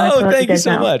the way. Thank you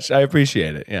so much. I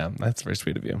appreciate it. Yeah, that's very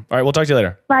sweet of you. All right, we'll talk to you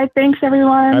later. Bye. Thanks,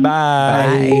 everyone.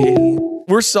 Bye.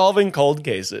 We're solving cold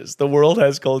cases. The world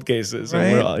has cold cases. Right?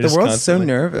 And the world's so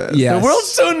nervous. Yes. The world's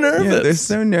so nervous. Yeah, they're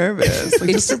so nervous.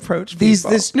 Like, just approach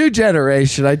people. This new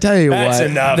generation, I tell you That's what.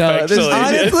 enough, actually.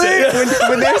 Honestly,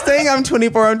 when they're saying I'm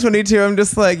 24, I'm 22, I'm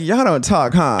just like, y'all don't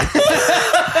talk, huh?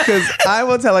 Because I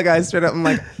will tell a guy straight up, I'm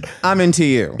like, I'm into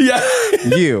you. Yeah.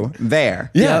 You, there.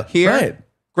 Yeah. Here. Right.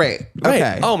 Great. Right.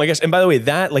 Okay. Oh my gosh. And by the way,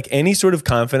 that like any sort of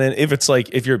confident,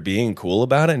 if you're being cool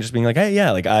about it and just being like, hey,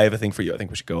 yeah, like I have a thing for you. I think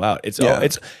we should go out. It's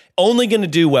only going to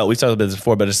do well. We've talked about this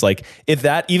before, but it's like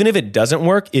even if it doesn't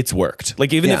work, it's worked.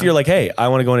 Like even if you're like, hey, I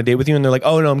want to go on a date with you, and they're like,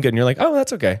 oh no, I'm good, and you're like, oh,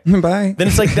 that's okay. Bye. Then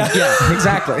it's like that. Yeah,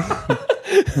 exactly.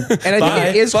 And I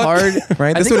think it is hard.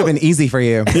 Right? This would have been easy for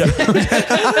you. Yeah.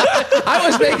 I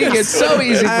was making it so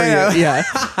easy for you. Yeah.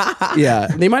 Yeah.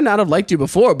 They might not have liked you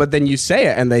before, but then you say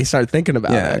it and they start thinking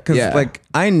about it. Because like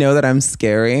I know that I'm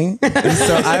scary. And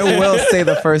so I will say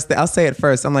the first thing. I'll say it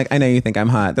first. I'm like, I know you think I'm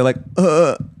hot. They're like,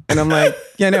 and I'm like,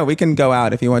 yeah, no, we can go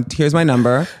out if you want. Here's my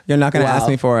number. You're not going to ask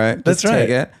me for it. Just take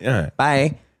it. Yeah.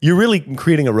 Bye. You're really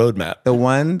creating a roadmap. The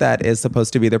one that is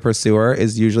supposed to be the pursuer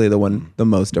is usually the one the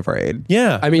most afraid.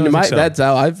 Yeah. I mean, that's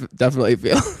how I definitely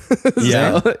feel.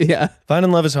 Yeah. Yeah.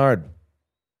 Finding love is hard.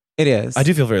 It is. I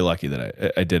do feel very lucky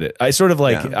that I did it. I sort of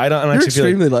like, I don't You're actually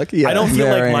extremely feel like, lucky. Yeah. I don't feel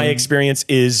like my experience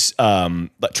is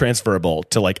transferable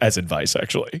to like as advice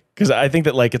actually. Cause I think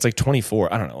that like, it's like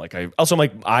 24. I don't know. Like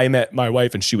I met my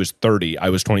wife and she was 30. I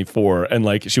was 24. And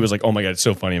like, she was like, oh my God, it's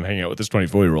so funny. I'm hanging out with this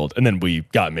 24-year-old. And then we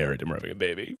got married and we're having a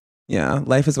baby. Yeah,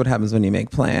 life is what happens when you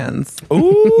make plans.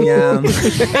 Ooh. Yeah. He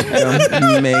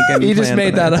just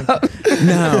made that up.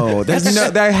 No, there's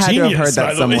no. I had to have heard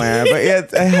that somewhere,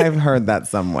 but I have heard that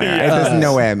somewhere. Yeah. There's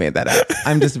no way I made that up.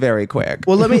 I'm just very quick.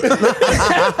 Well, let me.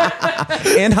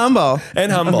 And humble.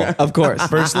 Of course.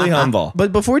 Firstly, humble.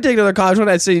 But before we take another call, I just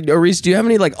want to say, Arisce, do you have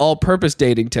any like all-purpose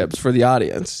dating tips for the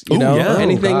audience? You know,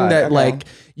 anything that like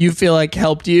you feel like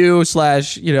helped you / I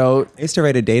used to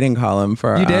write a dating column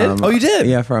for. You did? You did?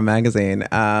 Yeah, for a magazine.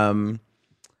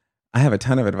 I have a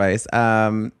ton of advice.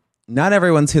 Not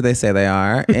everyone's who they say they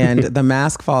are, and the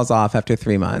mask falls off after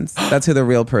 3 months. That's who the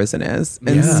real person is.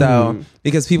 And so,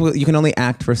 because people, you can only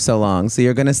act for so long, so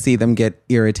you're going to see them get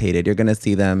irritated. You're going to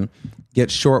see them get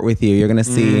short with you. You're going to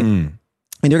see, and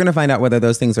you're going to find out whether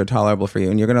those things are tolerable for you.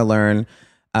 And you're going to learn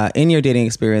in your dating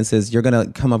experiences, you're going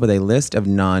to come up with a list of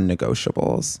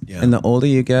non-negotiables. Yeah. And the older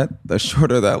you get, the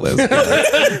shorter that list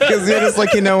gets. Because you're just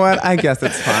like, you know what? I guess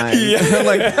it's fine. Yeah.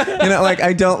 like,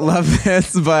 I don't love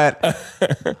this, but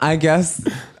I guess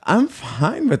I'm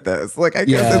fine with this. Like, I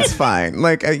guess it's fine.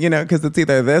 Like, because it's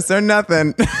either this or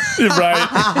nothing.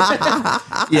 Right.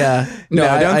 Yeah. No,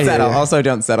 don't settle. Also,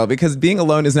 don't settle, because being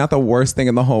alone is not the worst thing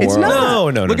in the whole world. No.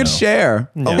 Look at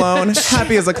Cher. Alone,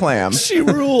 happy as a clam. She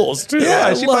rules, too.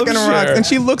 Yeah, she fucking rocks. And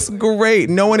she looks great.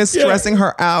 No one is stressing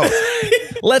her out.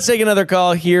 Let's take another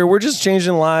call here. We're just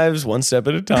changing lives one step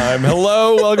at a time.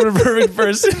 Hello, welcome to Perfect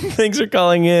Person. Thanks for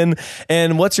calling in.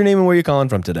 And what's your name and where are you calling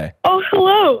from today? Oh,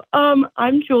 hello.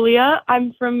 I'm Julia. I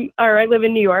live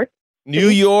in New York. New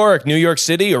York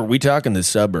City, or are we talking the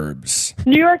suburbs?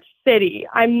 New York City.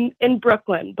 I'm in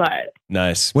Brooklyn, but...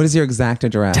 Nice. What is your exact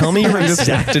address? Tell me your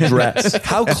exact address.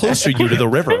 How close are you to the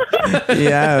river?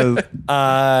 Yes.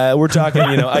 We're talking,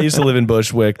 I used to live in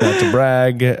Bushwick, not to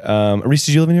brag. Arisce,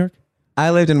 did you live in New York? I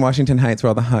lived in Washington Heights, where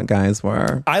all the hot guys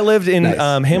were. I lived in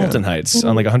Hamilton Heights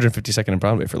on like 152nd and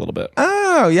Broadway for a little bit.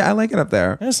 Oh, yeah, I like it up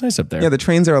there. It's nice up there. Yeah, the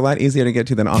trains are a lot easier to get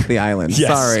to than off the island. Yes,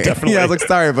 sorry. definitely. Yeah, I was like,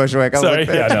 sorry, Bushwick. Sorry,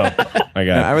 no. I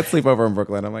got it. I would sleep over in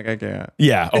Brooklyn. I'm like, I can't.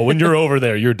 Yeah. Oh, when you're over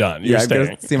there, you're done. You're I'm staying.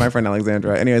 going to see my friend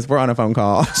Alexandra. Anyways, we're on a phone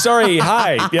call. Sorry.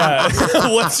 Hi. Yeah.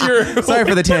 Sorry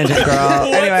for the tangent,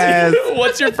 girl. Anyways.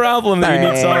 What's your problem that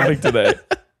you need solving today?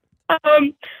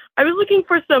 I was looking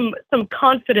for some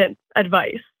confidence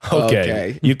advice.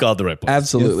 Okay. You called the right place.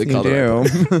 Absolutely called the right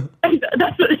place.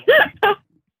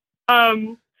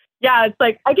 Yeah, it's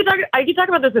like I could talk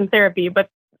about this in therapy, but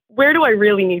where do I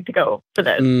really need to go for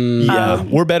this?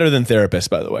 We're better than therapists,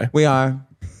 by the way. We are.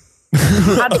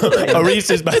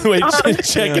 Arisce is, by the way,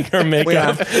 checking her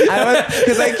makeup.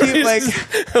 Because I keep like...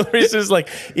 Arisce is like,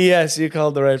 yes, you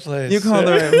called the right place. You called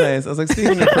the right place. I was like,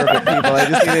 speaking of perfect people, I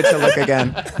just needed to look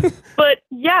again. But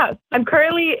yeah, I'm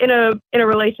currently in a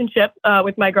relationship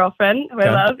with my girlfriend, who I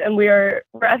love, and we're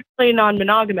actually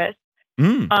non-monogamous.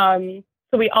 So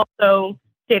we also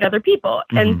date other people.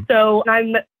 And so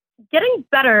I'm getting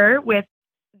better with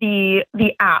the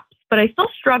apps, but I still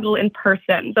struggle in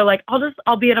person. So like,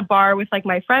 I'll be at a bar with like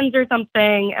my friends or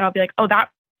something, and I'll be like, oh, that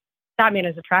man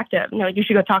is attractive. And they're like, you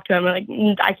should go talk to him. I'm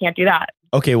like, I can't do that.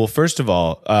 Okay, well, first of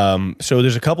all, so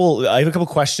I have a couple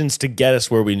questions to get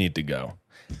us where we need to go.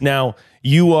 Now,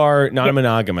 you are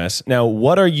non-monogamous. Now,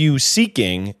 what are you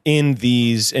seeking in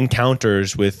these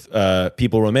encounters with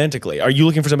people romantically? Are you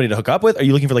looking for somebody to hook up with? Are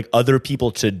you looking for like other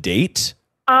people to date?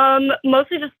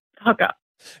 Mostly just hook up.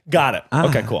 Got it.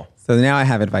 Okay, cool. So now I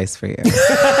have advice for you.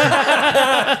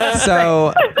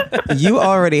 So you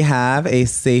already have a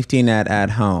safety net at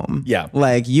home. Yeah.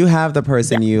 Like you have the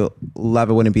person you love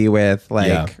and want to be with,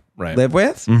 like live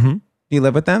with. Mm-hmm. Do you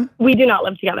live with them? We do not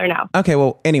live together now. Okay.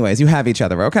 Well, anyways, you have each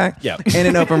other. Okay. Yeah. In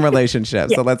an open relationship.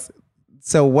 Yeah.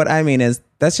 So what I mean is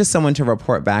that's just someone to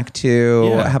report back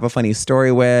to, have a funny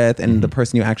story with, and the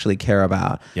person you actually care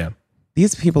about. Yeah.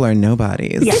 These people are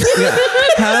nobodies.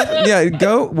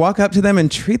 Go walk up to them and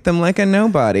treat them like a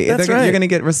nobody. That's right. You're going to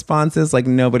get responses like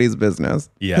nobody's business.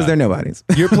 Yeah. Because they're nobodies.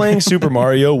 You're playing Super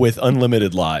Mario with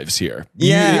unlimited lives here.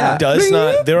 Yeah.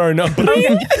 There are no...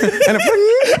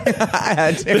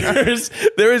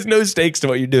 There is no stakes to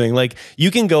what you're doing. Like,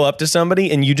 you can go up to somebody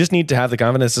and you just need to have the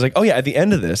confidence. It's like, oh yeah, at the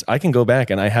end of this, I can go back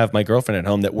and I have my girlfriend at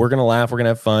home that we're going to laugh, we're going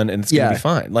to have fun, and it's going to be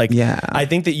fine. Like, I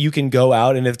think that you can go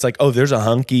out, and if it's like, oh, there's a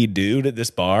hunky dude at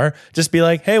this bar, just be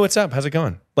like, hey, what's up? How's it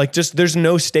going? Like, just there's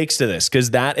no stakes to this,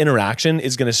 because that interaction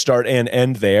is going to start and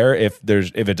end there if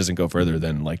it doesn't go further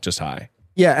than like just hi.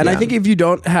 Yeah, and I think if you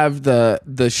don't have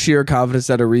the sheer confidence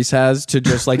that Arisce has to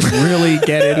just like really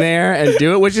get in there and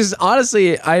do it, which is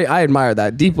honestly, I admire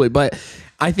that deeply, but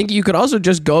I think you could also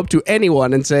just go up to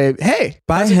anyone and say, hey,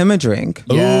 buy him a drink.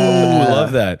 Ooh,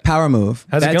 love that. Power move.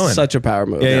 How's it going? That's such a power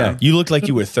move. Yeah. You looked like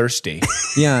you were thirsty.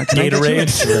 Yeah.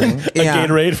 Gatorade. A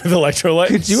Gatorade with electrolytes.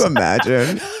 Could you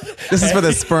imagine? This is for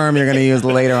the sperm you're going to use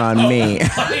later on me.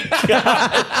 My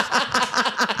God.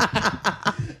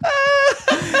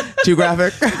 Too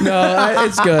graphic? No,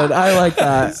 it's good. I like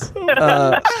that.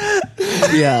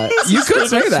 Yeah, you could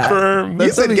say that.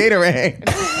 You said Gatorade.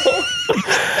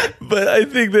 But I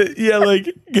think that,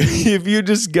 like if you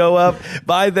just go up,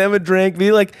 buy them a drink,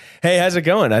 be like, hey, how's it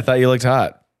going? I thought you looked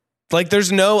hot. Like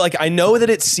there's no, like, I know that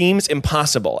it seems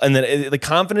impossible. And then the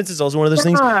confidence is also one of those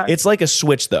things. It's like a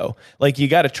switch though. Like you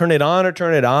got to turn it on or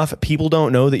turn it off. People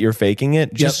don't know that you're faking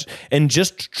it. Just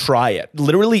try it.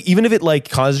 Literally, even if it like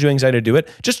causes you anxiety to do it,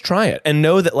 just try it and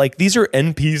know that like these are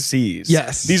NPCs.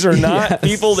 Yes. These are not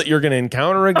people that you're going to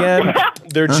encounter again.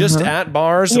 They're just at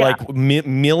bars, like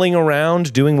milling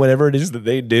around, doing whatever it is that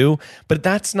they do. But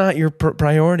that's not your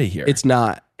priority here. It's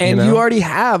not. And you already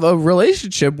have a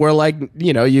relationship where, like,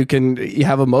 you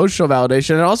have emotional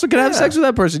validation and also can have sex with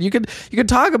that person. You can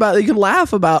talk about it. You can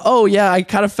laugh about, oh yeah, I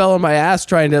kind of fell on my ass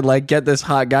trying to like get this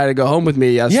hot guy to go home with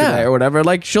me yesterday or whatever.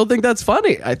 Like she'll think that's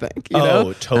funny. I think. You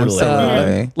know?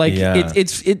 Totally.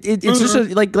 It's just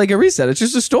like Arisce said. It's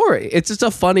just a story. It's just a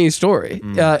funny story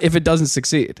if it doesn't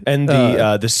succeed. And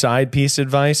the side piece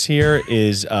advice here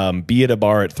is be at a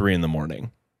bar at 3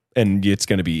 a.m. And it's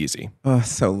going to be easy. Oh,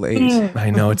 so late. I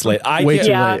know it's late. Way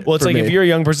too late. Well, it's like if you're a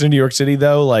young person in New York City,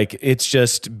 though, like it's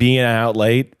just being out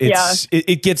late.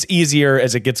 It gets easier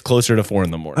as it gets closer to 4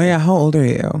 a.m. Oh yeah, how old are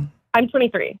you? I'm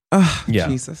 23. Oh, yeah.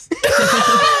 Jesus.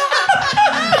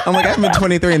 I'm like, I've been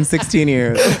 23 in 16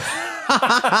 years.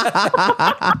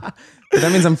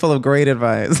 That means I'm full of great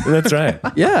advice. That's right.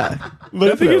 Yeah.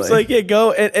 But I think it's like,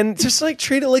 go and just like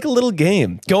treat it like a little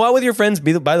game. Go out with your friends.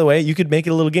 By the way, you could make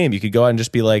it a little game. You could go out and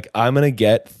just be like, I'm going to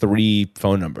get 3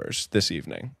 phone numbers this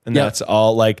evening. And that's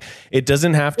all. Like, it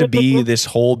doesn't have to be this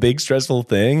whole big stressful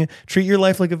thing. Treat your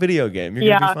life like a video game.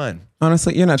 You're going to be fine.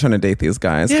 Honestly, you're not trying to date these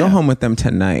guys. Go home with them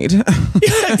tonight.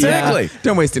 Exactly.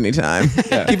 Don't waste any time.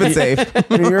 Keep it safe.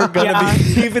 You're going to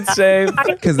keep it safe.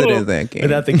 Because it is that game.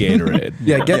 Without the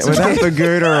Gatorade. Get some without the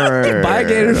Gatorade. Buy a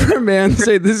Gatorade for a man.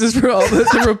 Say, this is for all this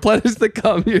to replenish the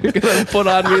cum you're going to put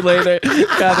on me later.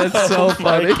 God, that's so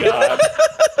funny.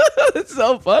 That's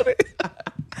so funny.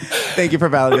 Thank you for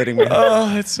validating me.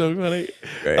 Oh, it's so funny.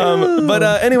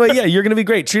 But anyway, you're gonna be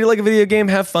great. Treat it like a video game.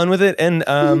 Have fun with it, and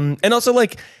also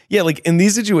like in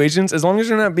these situations, as long as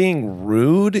you're not being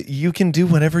rude, you can do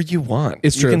whatever you want.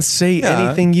 It's true. You can say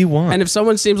anything you want. And if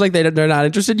someone seems like they're not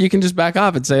interested, you can just back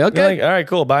off and say, okay, like, all right,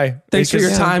 cool, bye. Thanks for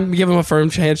your time. Give them a firm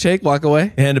handshake. Walk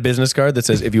away. Hand a business card that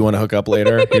says, if you want to hook up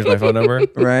later, here's my phone number.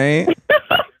 Right.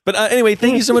 But anyway,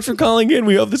 thank you so much for calling in.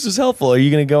 We hope this was helpful. Are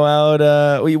you going to go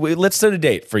out? Let's set a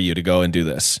date for you to go and do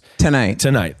this. Tonight.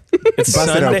 It's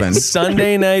Bust it open.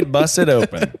 Sunday night, bust it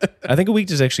open. I think a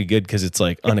week is actually good because it's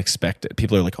like unexpected.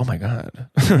 People are like, oh my God.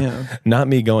 Not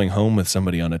me going home with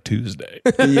somebody on a Tuesday.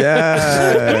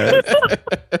 Yeah.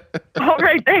 All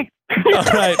right, thanks. All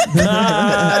right,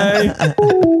 bye.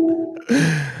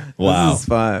 Wow. This is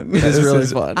fun. It's really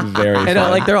fun. Very fun. And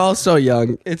like they're all so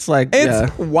young. It's like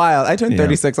it's wild. I turned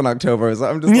 36 in October, so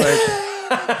I'm just like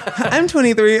I'm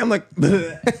 23. I'm like,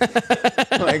 oh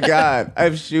my God. I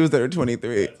have shoes that are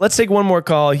 23. Let's take one more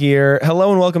call here. Hello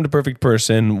and welcome to Perfect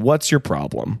Person. What's your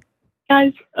problem?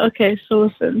 Guys, okay, so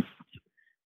listen.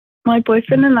 My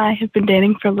boyfriend and I have been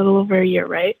dating for a little over a year,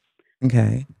 right?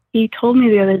 Okay. He told me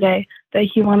the other day that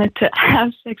he wanted to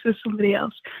have sex with somebody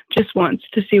else just once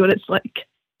to see what it's like.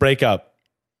 Break up.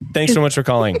 Thanks so much for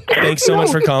calling. Thanks so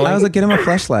much for calling. I was like, get him a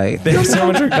fleshlight. Thanks so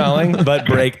much for calling, but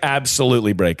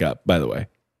absolutely break up, by the way.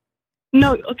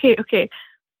 No, okay.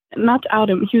 Not to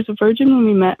out him. He was a virgin when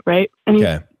we met, right? And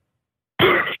okay.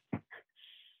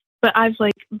 But I've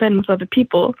like been with other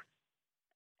people,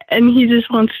 and he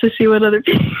just wants to see what other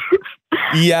people.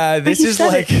 Yeah, this is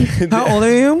like. How old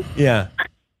are you? Yeah.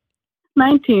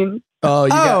 19.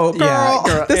 Oh,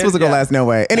 girl. This was gonna last no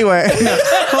way. Anyway,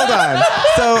 hold on.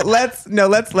 So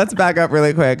let's back up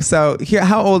really quick. So here,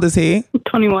 how old is he?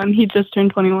 21. He just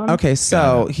turned 21. Okay,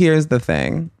 so here's the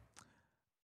thing.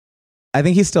 I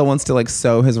think he still wants to like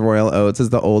sow his royal oats is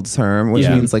the old term, which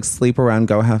means like sleep around,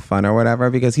 go have fun or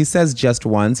whatever, because he says just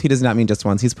once. He does not mean just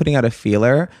once. He's putting out a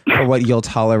feeler for what you'll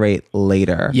tolerate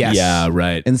later. Yes. Yeah,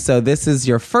 right. And so this is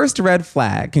your first red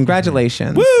flag.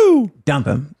 Congratulations. Woo! Dump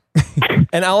him.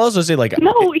 And I'll also say, like,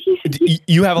 no,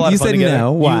 you have a lot of fun together. You said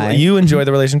no. Why? You enjoy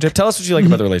the relationship. Tell us what you like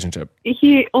about the relationship.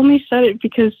 He only said it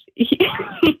because he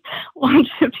wanted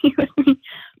to be with me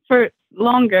for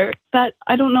longer. That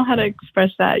I don't know how to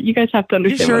express that. You guys have to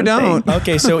understand. You sure don't.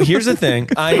 Okay, so here's the thing.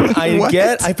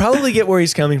 I probably get where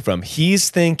he's coming from. He's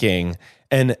thinking,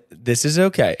 and this is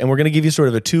okay, and we're going to give you sort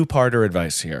of a two-parter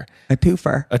advice here. A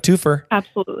twofer.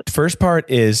 Absolutely. First part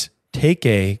is take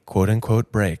a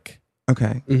quote-unquote break.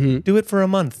 Okay. Mm-hmm. Do it for a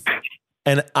month.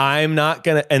 And I'm not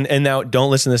gonna. And now, don't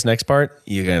listen to this next part.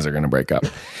 You guys are gonna break up.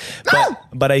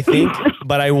 But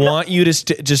I want you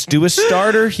to just do a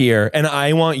starter here. And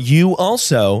I want you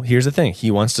also. Here's the thing.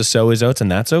 He wants to sow his oats,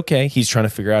 and that's okay. He's trying to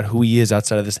figure out who he is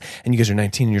outside of this. And you guys are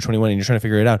 19 and you're 21, and you're trying to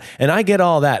figure it out. And I get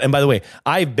all that. And by the way,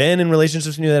 I've been in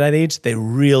relationships when you're that age.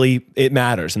 It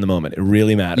matters in the moment. It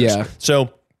really matters. Yeah.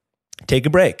 So take a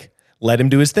break. Let him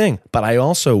do his thing. But I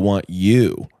also want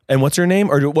you. And what's your name?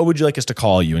 Or what would you like us to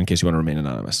call you in case you want to remain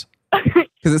anonymous?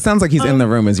 Because it sounds like he's in the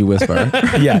room as you whisper.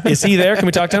 Yeah. Is he there? Can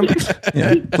we talk to him?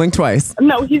 Yeah. Blink twice.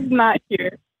 No, he's not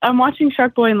here. I'm watching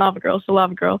Shark Boy and Lava Girl, so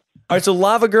Lava Girl. All right, so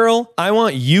Lava Girl, I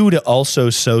want you to also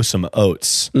sow some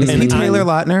oats. Is he Taylor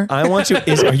Lautner? I want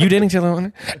to. Are you dating Taylor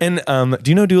Lautner? And do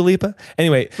you know Dua Lipa?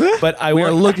 Anyway, but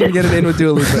we're looking to get it in with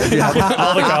Dua Lipa. Yeah.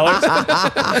 All the callers.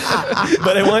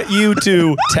 But I want you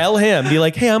to tell him, be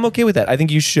like, hey, I'm okay with that. I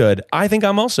think you should. I think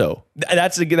I'm also.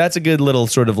 That's a good little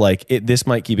sort of like, this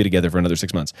might keep you together for another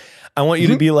 6 months. I want you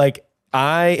to be like,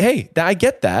 I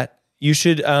get that. You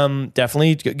should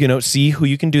definitely, see who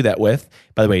you can do that with.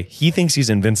 By the way, he thinks he's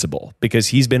invincible because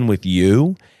he's been with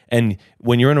you. And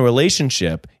when you're in a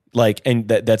relationship, and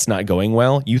that's not going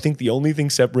well, you think the only thing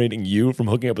separating you from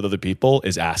hooking up with other people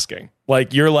is asking.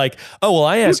 You're like, oh, well,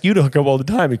 I ask you to hook up all the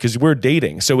time because we're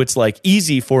dating. So it's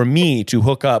easy for me to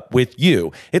hook up with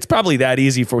you. It's probably that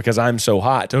easy because I'm so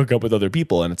hot to hook up with other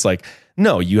people. And it's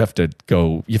no, you have to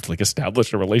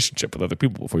establish a relationship with other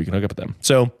people before you can hook up with them.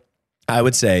 So I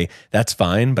would say that's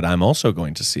fine, but I'm also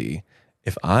going to see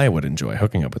if I would enjoy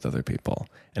hooking up with other people.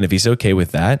 And if he's okay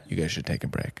with that, you guys should take a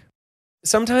break.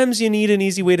 Sometimes you need an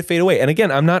easy way to fade away. And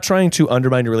again, I'm not trying to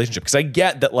undermine your relationship because I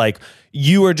get that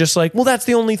you are just well, that's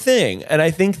the only thing. And I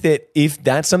think that if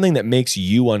that's something that makes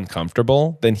you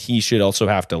uncomfortable, then he should also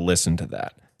have to listen to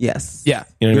that. Yes. Yeah.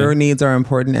 Your needs are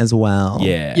important as well.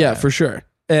 Yeah. Yeah, for sure.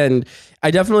 And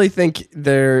I definitely think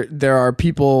there are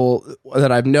people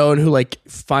that I've known who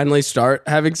finally start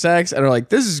having sex and are like,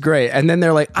 this is great. And then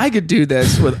they're like, I could do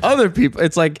this with other people.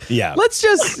 It's let's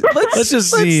just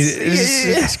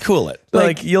cool it.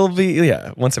 You'll be,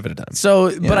 one step at a time.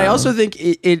 So, but I also think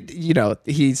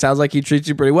he sounds like he treats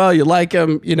you pretty well. You like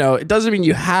him, it doesn't mean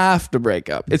you have to break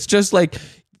up. It's just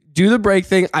do the break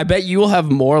thing. I bet you will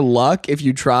have more luck if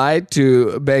you try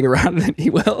to bang around than he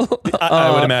will.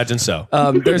 I would imagine so.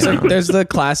 There's the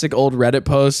classic old Reddit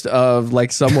post of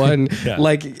someone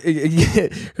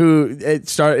who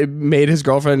made his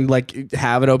girlfriend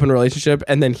have an open relationship,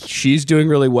 and then she's doing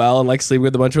really well and sleeping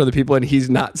with a bunch of other people, and he's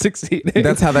not succeeding.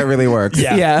 That's how that really works.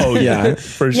 Yeah. Oh yeah,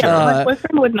 for sure. My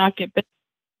boyfriend would not get banged.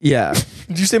 Yeah.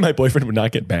 Did you say my boyfriend would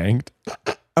not get banged?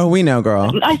 Oh, we know,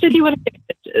 girl. I said he wouldn't get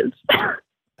bitches.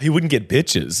 He wouldn't get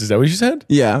bitches. Is that what you said?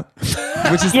 Yeah.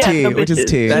 Which is tea. No, which is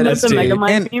tea. That's tea.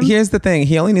 And here's the thing.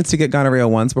 He only needs to get gonorrhea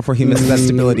once before he misses that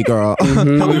stability, girl.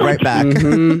 He'll be right back.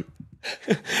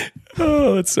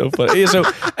 Oh, that's so funny. So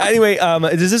anyway,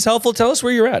 is this helpful? Tell us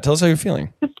where you're at. Tell us how you're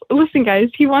feeling. Listen,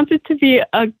 guys, he wants it to be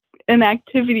an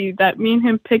activity that me and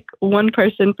him pick one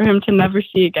person for him to never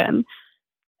see again.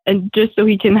 And just so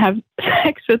he can have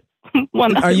sex with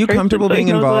one. Are you comfortable being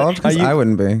involved? Because I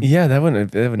wouldn't be. Yeah, that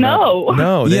wouldn't. No.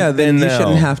 No. Then you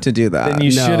shouldn't have to do that. Then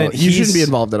you shouldn't. You shouldn't be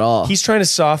involved at all. He's trying to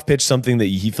soft pitch something that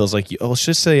he feels like. Let's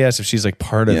just say yes if she's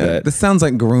part of it. This sounds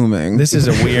like grooming. This is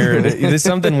a weird. There's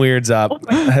something weird's up.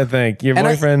 I think your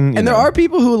boyfriend. And there are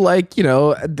people who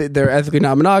they're ethically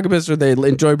non-monogamous or they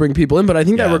enjoy bringing people in, but I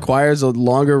think that requires a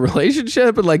longer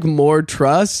relationship and more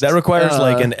trust. That requires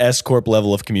an S corp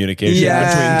level of communication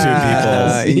between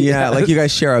two people. Yeah, you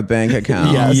guys share a bank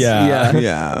account. Yes.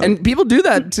 Yeah. And people do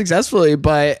that successfully,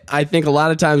 but I think a lot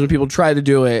of times when people try to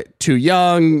do it too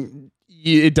young,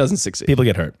 it doesn't succeed. People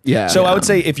get hurt. Yeah. So I would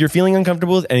say if you're feeling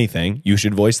uncomfortable with anything, you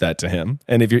should voice that to him.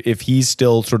 And if he's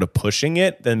still sort of pushing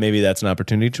it, then maybe that's an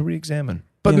opportunity to re-examine.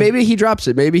 But maybe he drops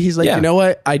it. Maybe he's you know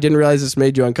what? I didn't realize this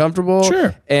made you uncomfortable.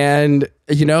 Sure. And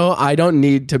I don't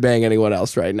need to bang anyone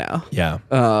else right now. Yeah.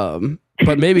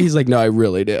 But maybe he's no, I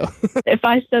really do. If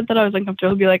I said that I was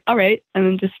uncomfortable, he'd be like, all right, and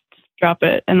then just drop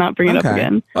it and not bring it up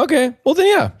again. Okay. Well,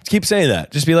 then, keep saying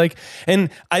that. Just be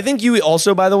and I think you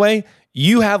also, by the way,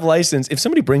 you have license. If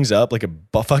somebody brings up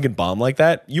a fucking bomb like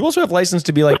that, you also have license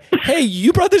to be hey,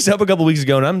 you brought this up a couple weeks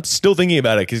ago and I'm still thinking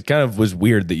about it because it kind of was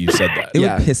weird that you said that. It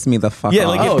would piss me the fuck off.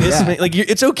 It pisses me.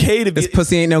 It's okay to be. This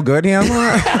pussy ain't no good anymore.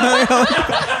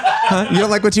 Huh? You don't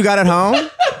like what you got at home?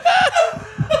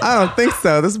 I don't think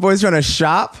so. This boy's trying to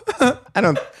shop. I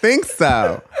don't think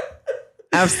so.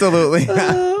 Absolutely.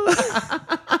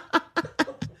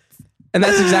 And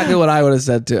that's exactly what I would have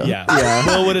said too. Yeah.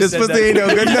 Will would have said that. Ain't no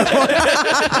good no.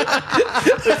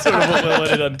 That's sort of what Will would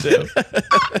have done too.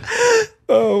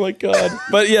 Oh my God.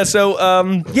 But yeah,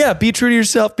 so be true to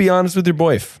yourself. Be honest with your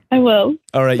boyf. I will.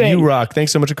 All right, Thanks. you rock.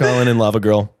 Thanks so much for calling in, Lava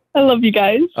Girl. I love you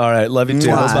guys. All right, love you too.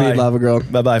 Bye. Bye-bye. Lava girl.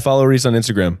 Bye-bye. Follow Arisce on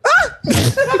Instagram.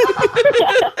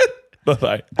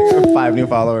 Bye-bye. 5 new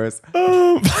followers.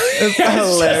 It's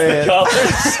hilarious.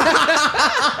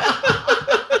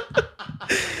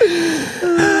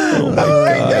 Oh my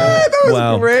God. That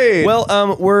was great.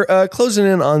 Well, we're closing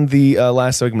in on the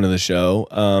last segment of the show.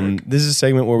 This is a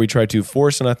segment where we try to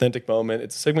force an authentic moment.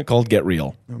 It's a segment called Get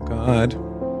Real. Oh God.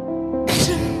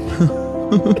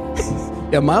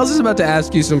 Yeah, Miles is about to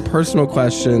ask you some personal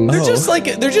questions.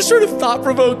 They're just sort of thought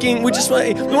provoking. We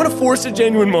want to force a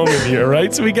genuine moment here,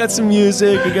 right? So we got some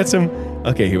music. We got some.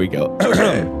 Okay, here we go.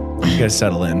 You gotta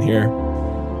settle in here.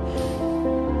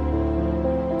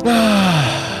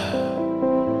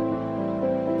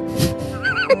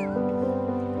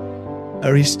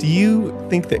 Arisce, do you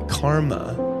think that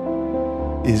karma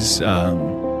is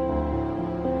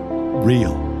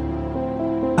real?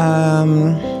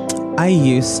 I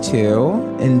used to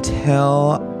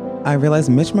until I realized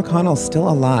Mitch McConnell's still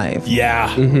alive. Yeah.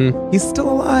 Mm-hmm. He's still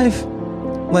alive.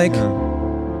 Like,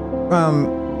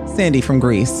 Sandy from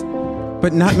Greece.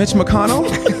 But not Mitch McConnell?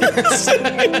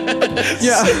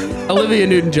 Yeah. Olivia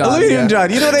Newton-John. Olivia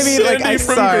Newton-John. You know what I mean? Sandy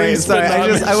from Greece, but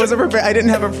not I wasn't prepared. I didn't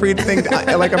have a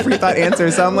pre-thought answer.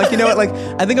 So I'm like, you know what? Like,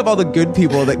 I think of all the good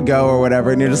people that go or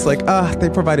whatever, and you're just like, they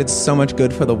provided so much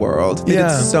good for the world. They did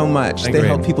so much. They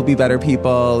helped people be better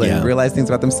people and realize things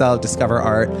about themselves, discover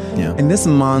art. Yeah. And this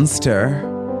monster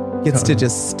gets to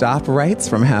just stop rights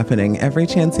from happening every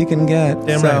chance he can get.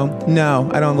 No,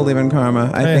 I don't believe in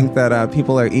karma. I think that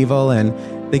people are evil and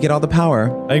they get all the power.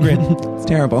 I agree. It's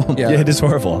terrible. Yeah, it is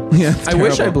horrible. Yeah, it's I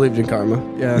wish I terrible. believed in karma.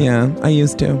 Yeah. Yeah, I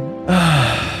used to.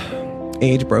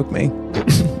 Age broke me.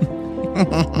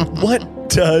 What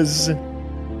does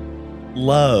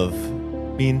love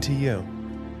mean to you?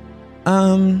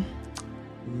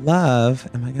 Love.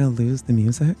 Am I gonna lose the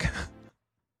music?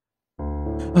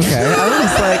 Okay, I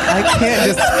was like, I can't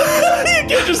just. You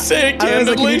can't just say it I was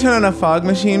like, can candidly. you turn on a fog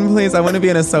machine, please? I want to be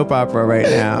in a soap opera right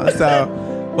now. So,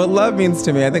 what love means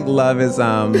to me, I think love is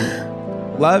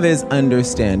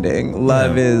understanding.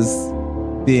 Love is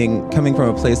coming from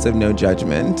a place of no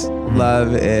judgment. Mm-hmm.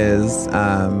 Love is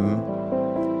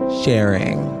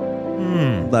sharing.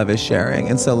 Love is sharing,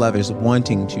 and so love is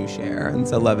wanting to share, and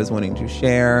so love is wanting to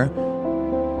share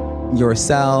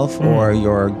yourself or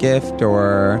your gift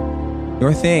or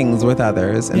your things with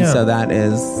others. And so that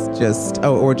is just,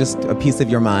 or just a piece of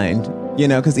your mind,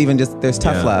 because even just there's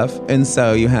tough love. And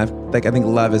so you have, like, I think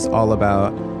love is all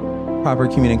about proper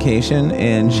communication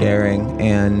and sharing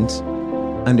and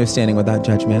understanding without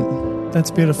judgment.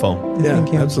 That's beautiful. Yeah,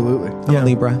 Thank you. absolutely. I'm a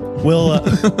Libra. Will,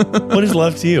 what is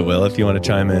love to you, Will, if you want to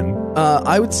chime in?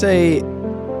 I would say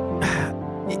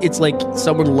it's like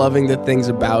someone loving the things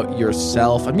about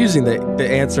yourself. I'm using the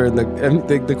answer and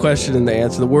the question and the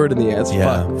answer, the word and the answer.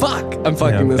 Yeah. Fuck. I'm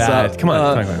fucking this bad. up. Come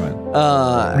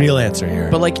on. Real answer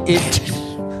here. But like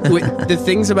the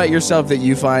things about yourself that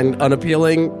you find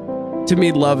unappealing, to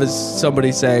me, love is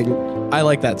somebody saying, I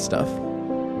like that stuff.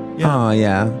 Yeah. Oh,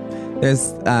 yeah.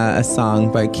 There's a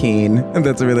song by Keen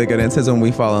that's really good. It says, when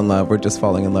we fall in love, we're just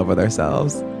falling in love with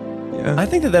ourselves. Yeah. I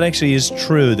think that actually is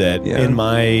true, that in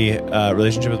my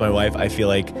relationship with my wife, I feel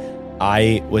like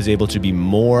I was able to be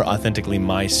more authentically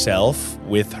myself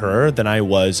with her than I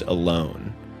was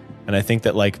alone. And I think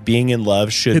that, like, being in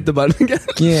love should... Hit the button again?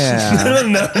 Yeah.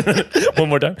 No. One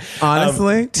more time.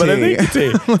 Honestly, but I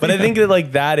think that,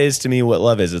 like, that is to me what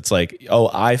love is. It's like,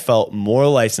 I felt more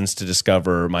licensed to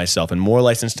discover myself and more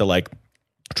licensed to, like,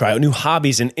 try out new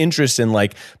hobbies and interests and,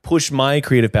 like, push my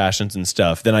creative passions and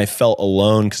stuff than I felt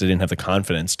alone because I didn't have the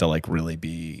confidence to, like, really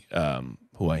be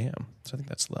who I am. So I think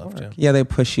that's love too. Yeah, they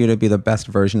push you to be the best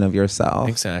version of yourself.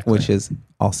 Exactly. Which is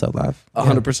also love.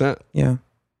 100%. Yeah.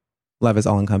 Love is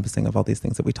all encompassing of all these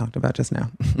things that we talked about just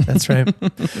now. That's right.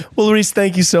 Well, Arisce,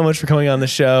 thank you so much for coming on the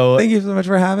show. Thank you so much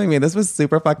for having me. This was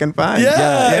super fucking fun.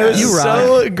 Yeah, it was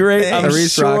so great. I'm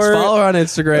Arisce sure. rocks. Follow her on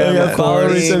Instagram. Follow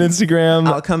Arisce on Instagram.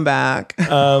 I'll come back.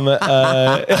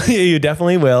 You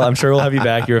definitely will. I'm sure we'll have you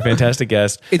back. You're a fantastic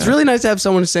guest. It's really nice to have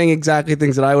someone saying exactly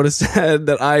things that I would have said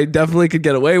that I definitely could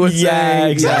get away with saying. Yeah,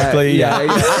 exactly. Yeah.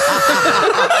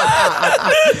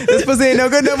 This pussy ain't no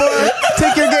good no more.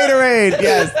 Take your Gatorade.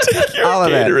 Yes. Take your all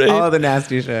Gatorade. Of it. All of the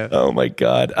nasty shit. Oh my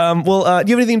God. Well, do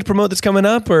you have anything to promote that's coming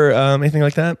up or anything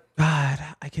like that? God,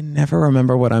 I can never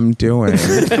remember what I'm doing.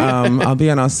 I'll be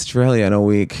in Australia in a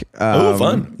week.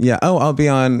 Fun. Yeah. I'll be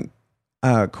on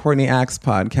Courtney Axe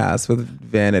podcast with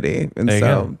Vanity. And There you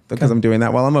so, go. because I'm doing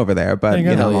that while I'm over there, but There you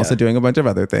go. I'm Hell also yeah. doing a bunch of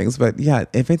other things. But yeah,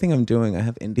 everything I'm doing, I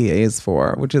have NDAs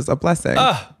for, which is a blessing.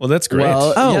 Ah, well, that's great.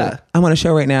 Well, Oh, yeah. I'm on a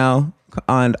show right now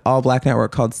on All Black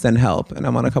Network called Send Help, and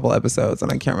I'm on a couple episodes,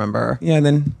 and I can't remember. Yeah, and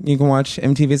then you can watch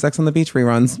MTV Sex on the Beach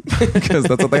reruns because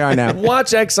that's what they are now.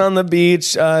 Watch X on the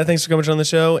Beach. Thanks for coming on the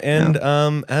show. And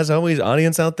as always,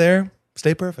 audience out there,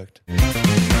 stay perfect.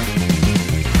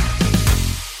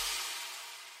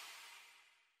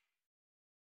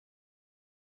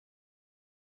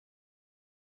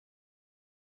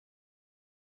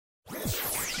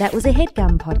 That was a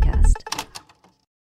HeadGum podcast.